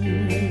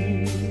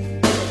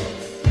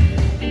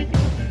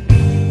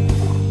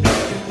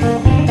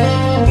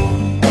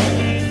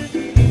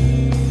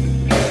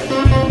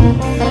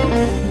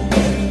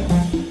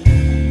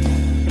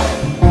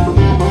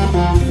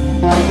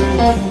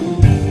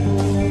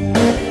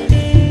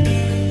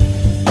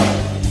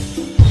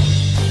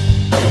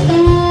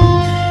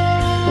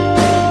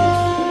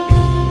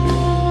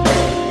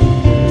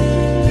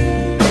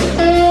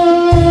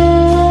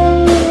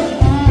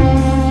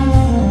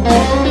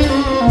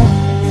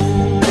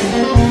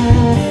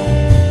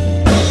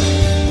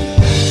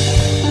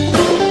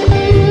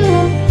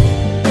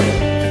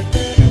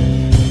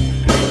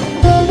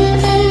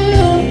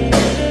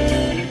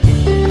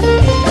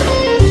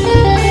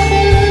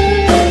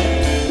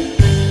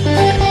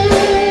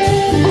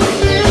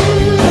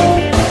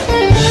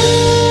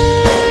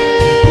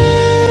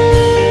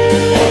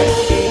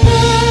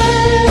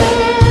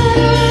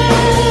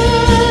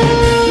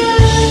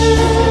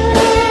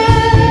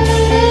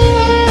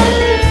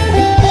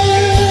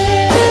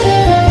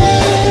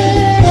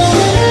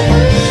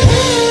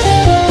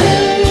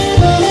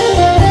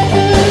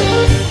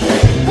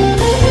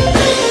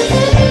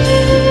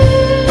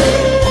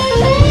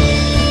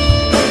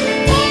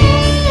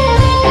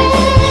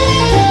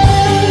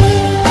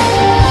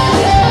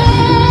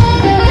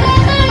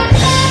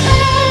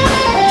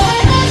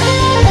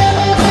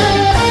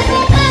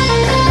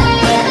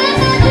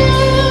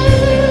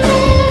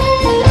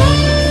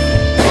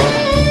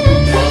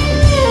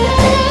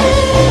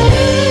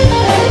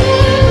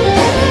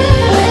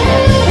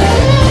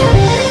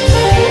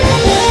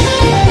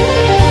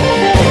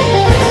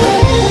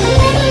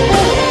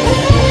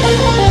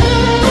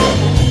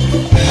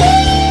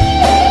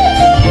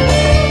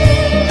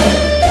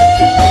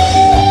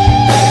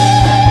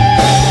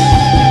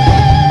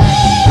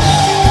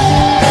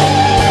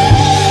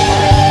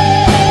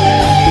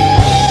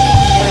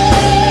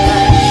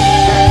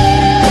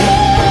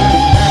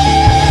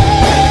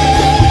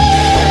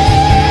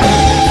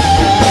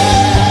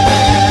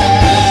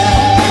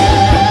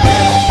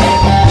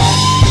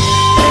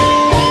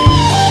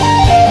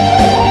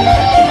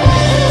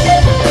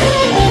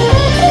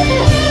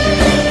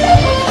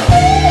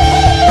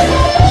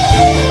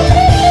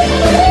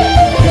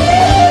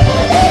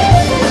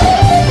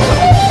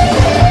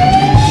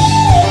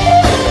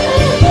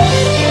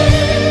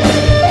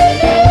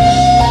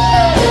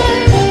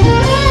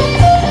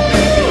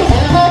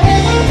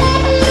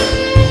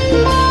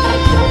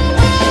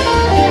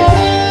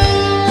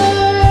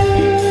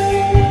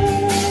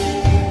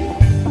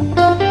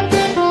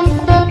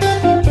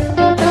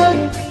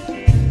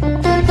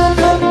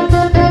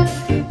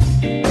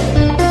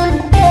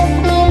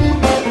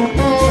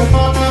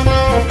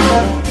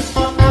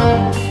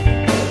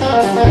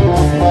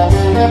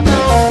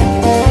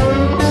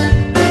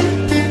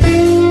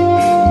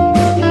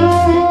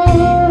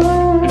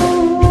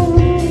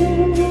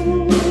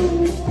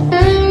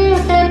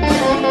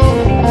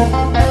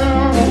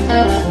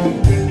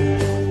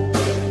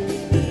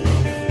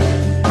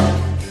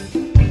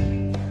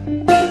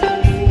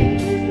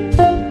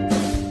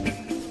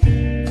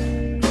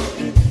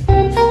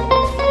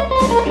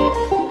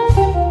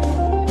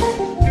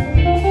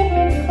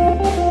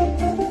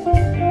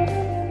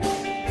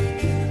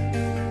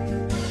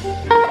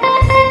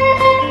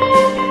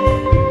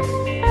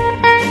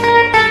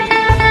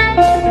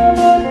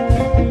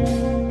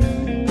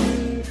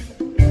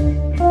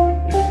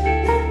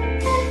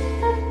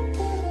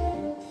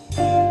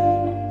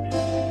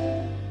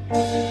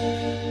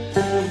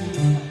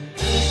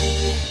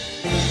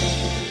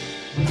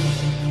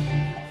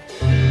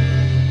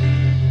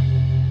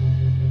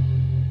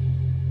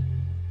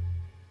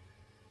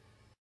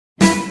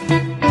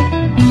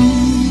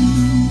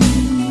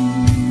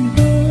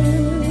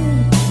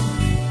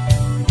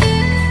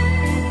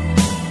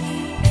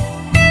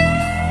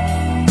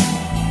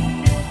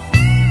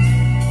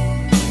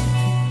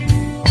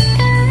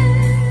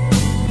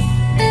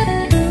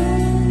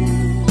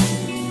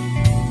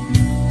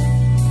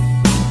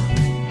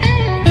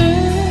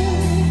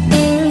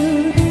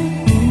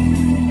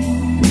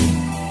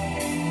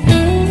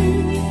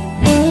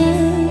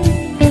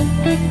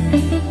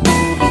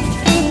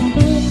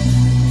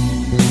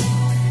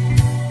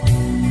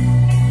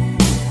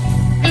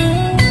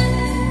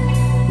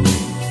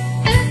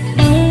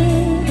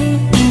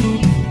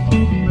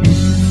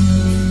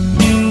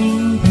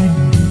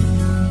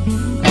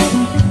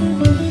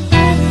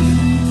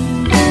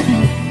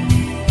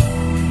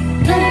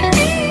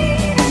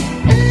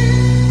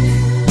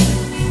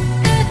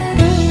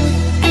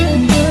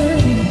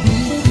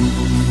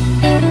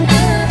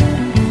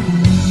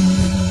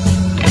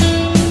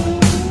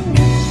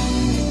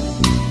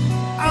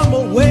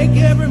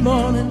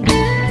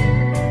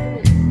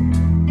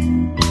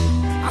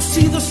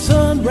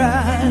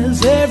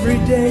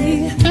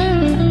 day.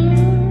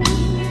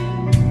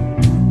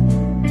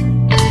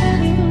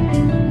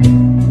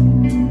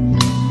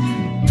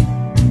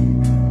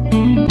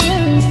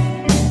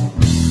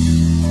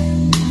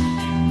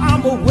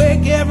 I'm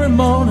awake every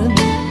morning.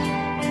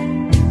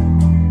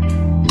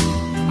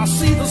 I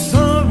see the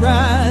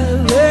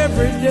sunrise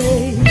every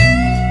day.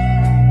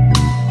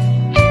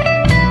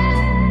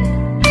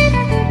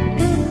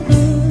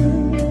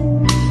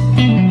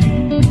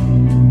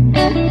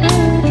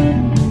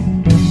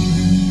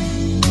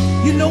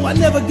 You know I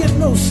never get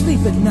no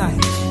sleep at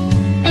night,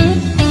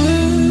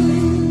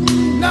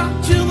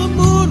 not till the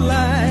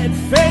moonlight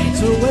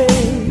fades away.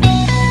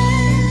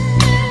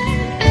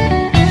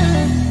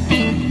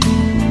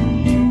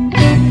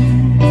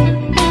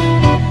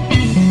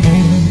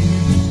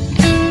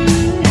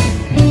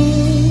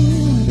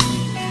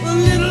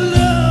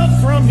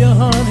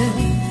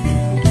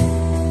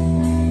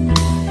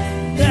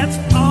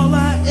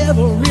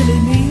 Really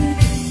need.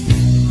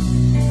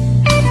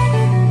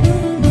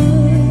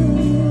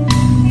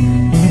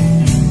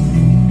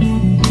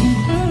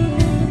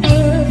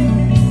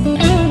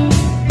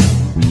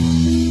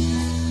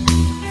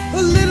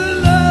 A little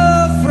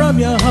love from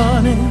you,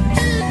 honey.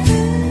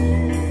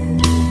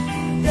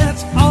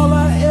 That's all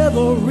I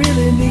ever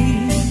really need.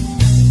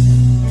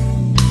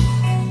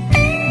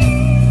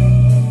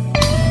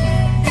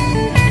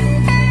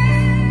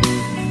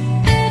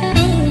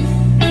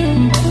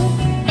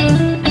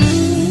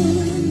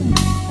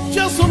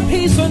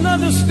 Peace and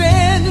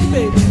understanding,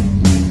 baby,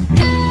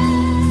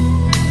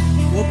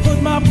 will put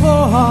my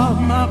poor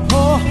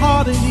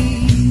heart at ease.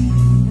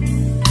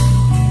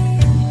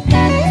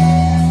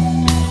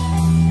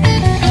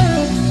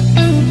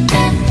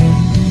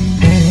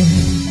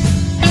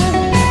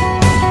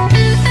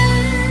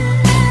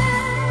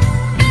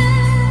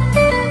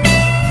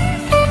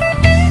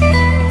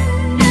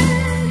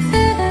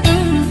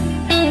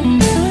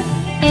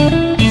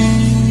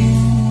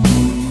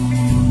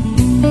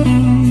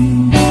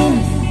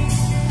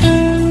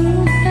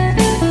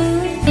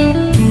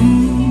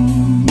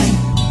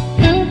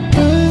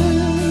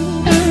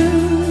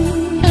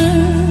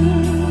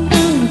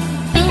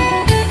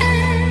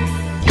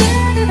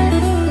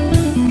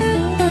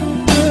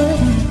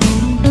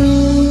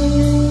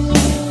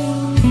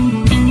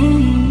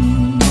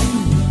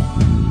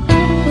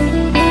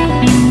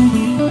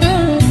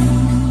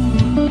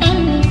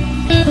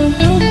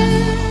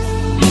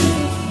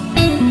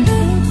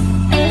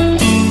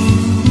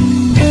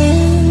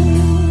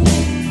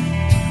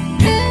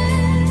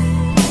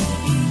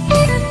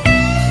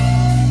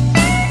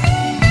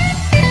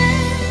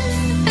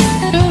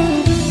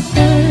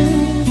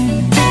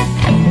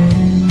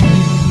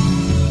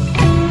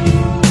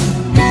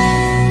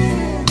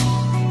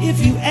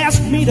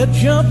 Me to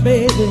jump,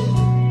 baby,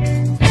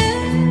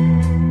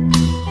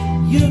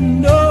 you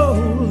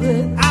know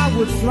that I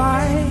would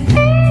fly.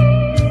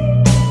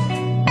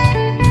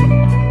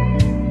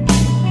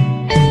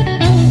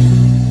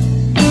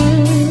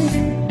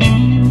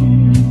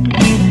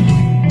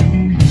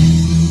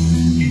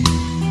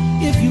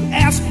 If you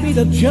ask me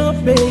to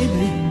jump,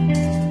 baby,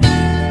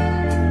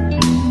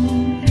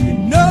 you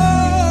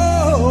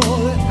know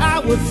that I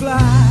would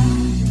fly.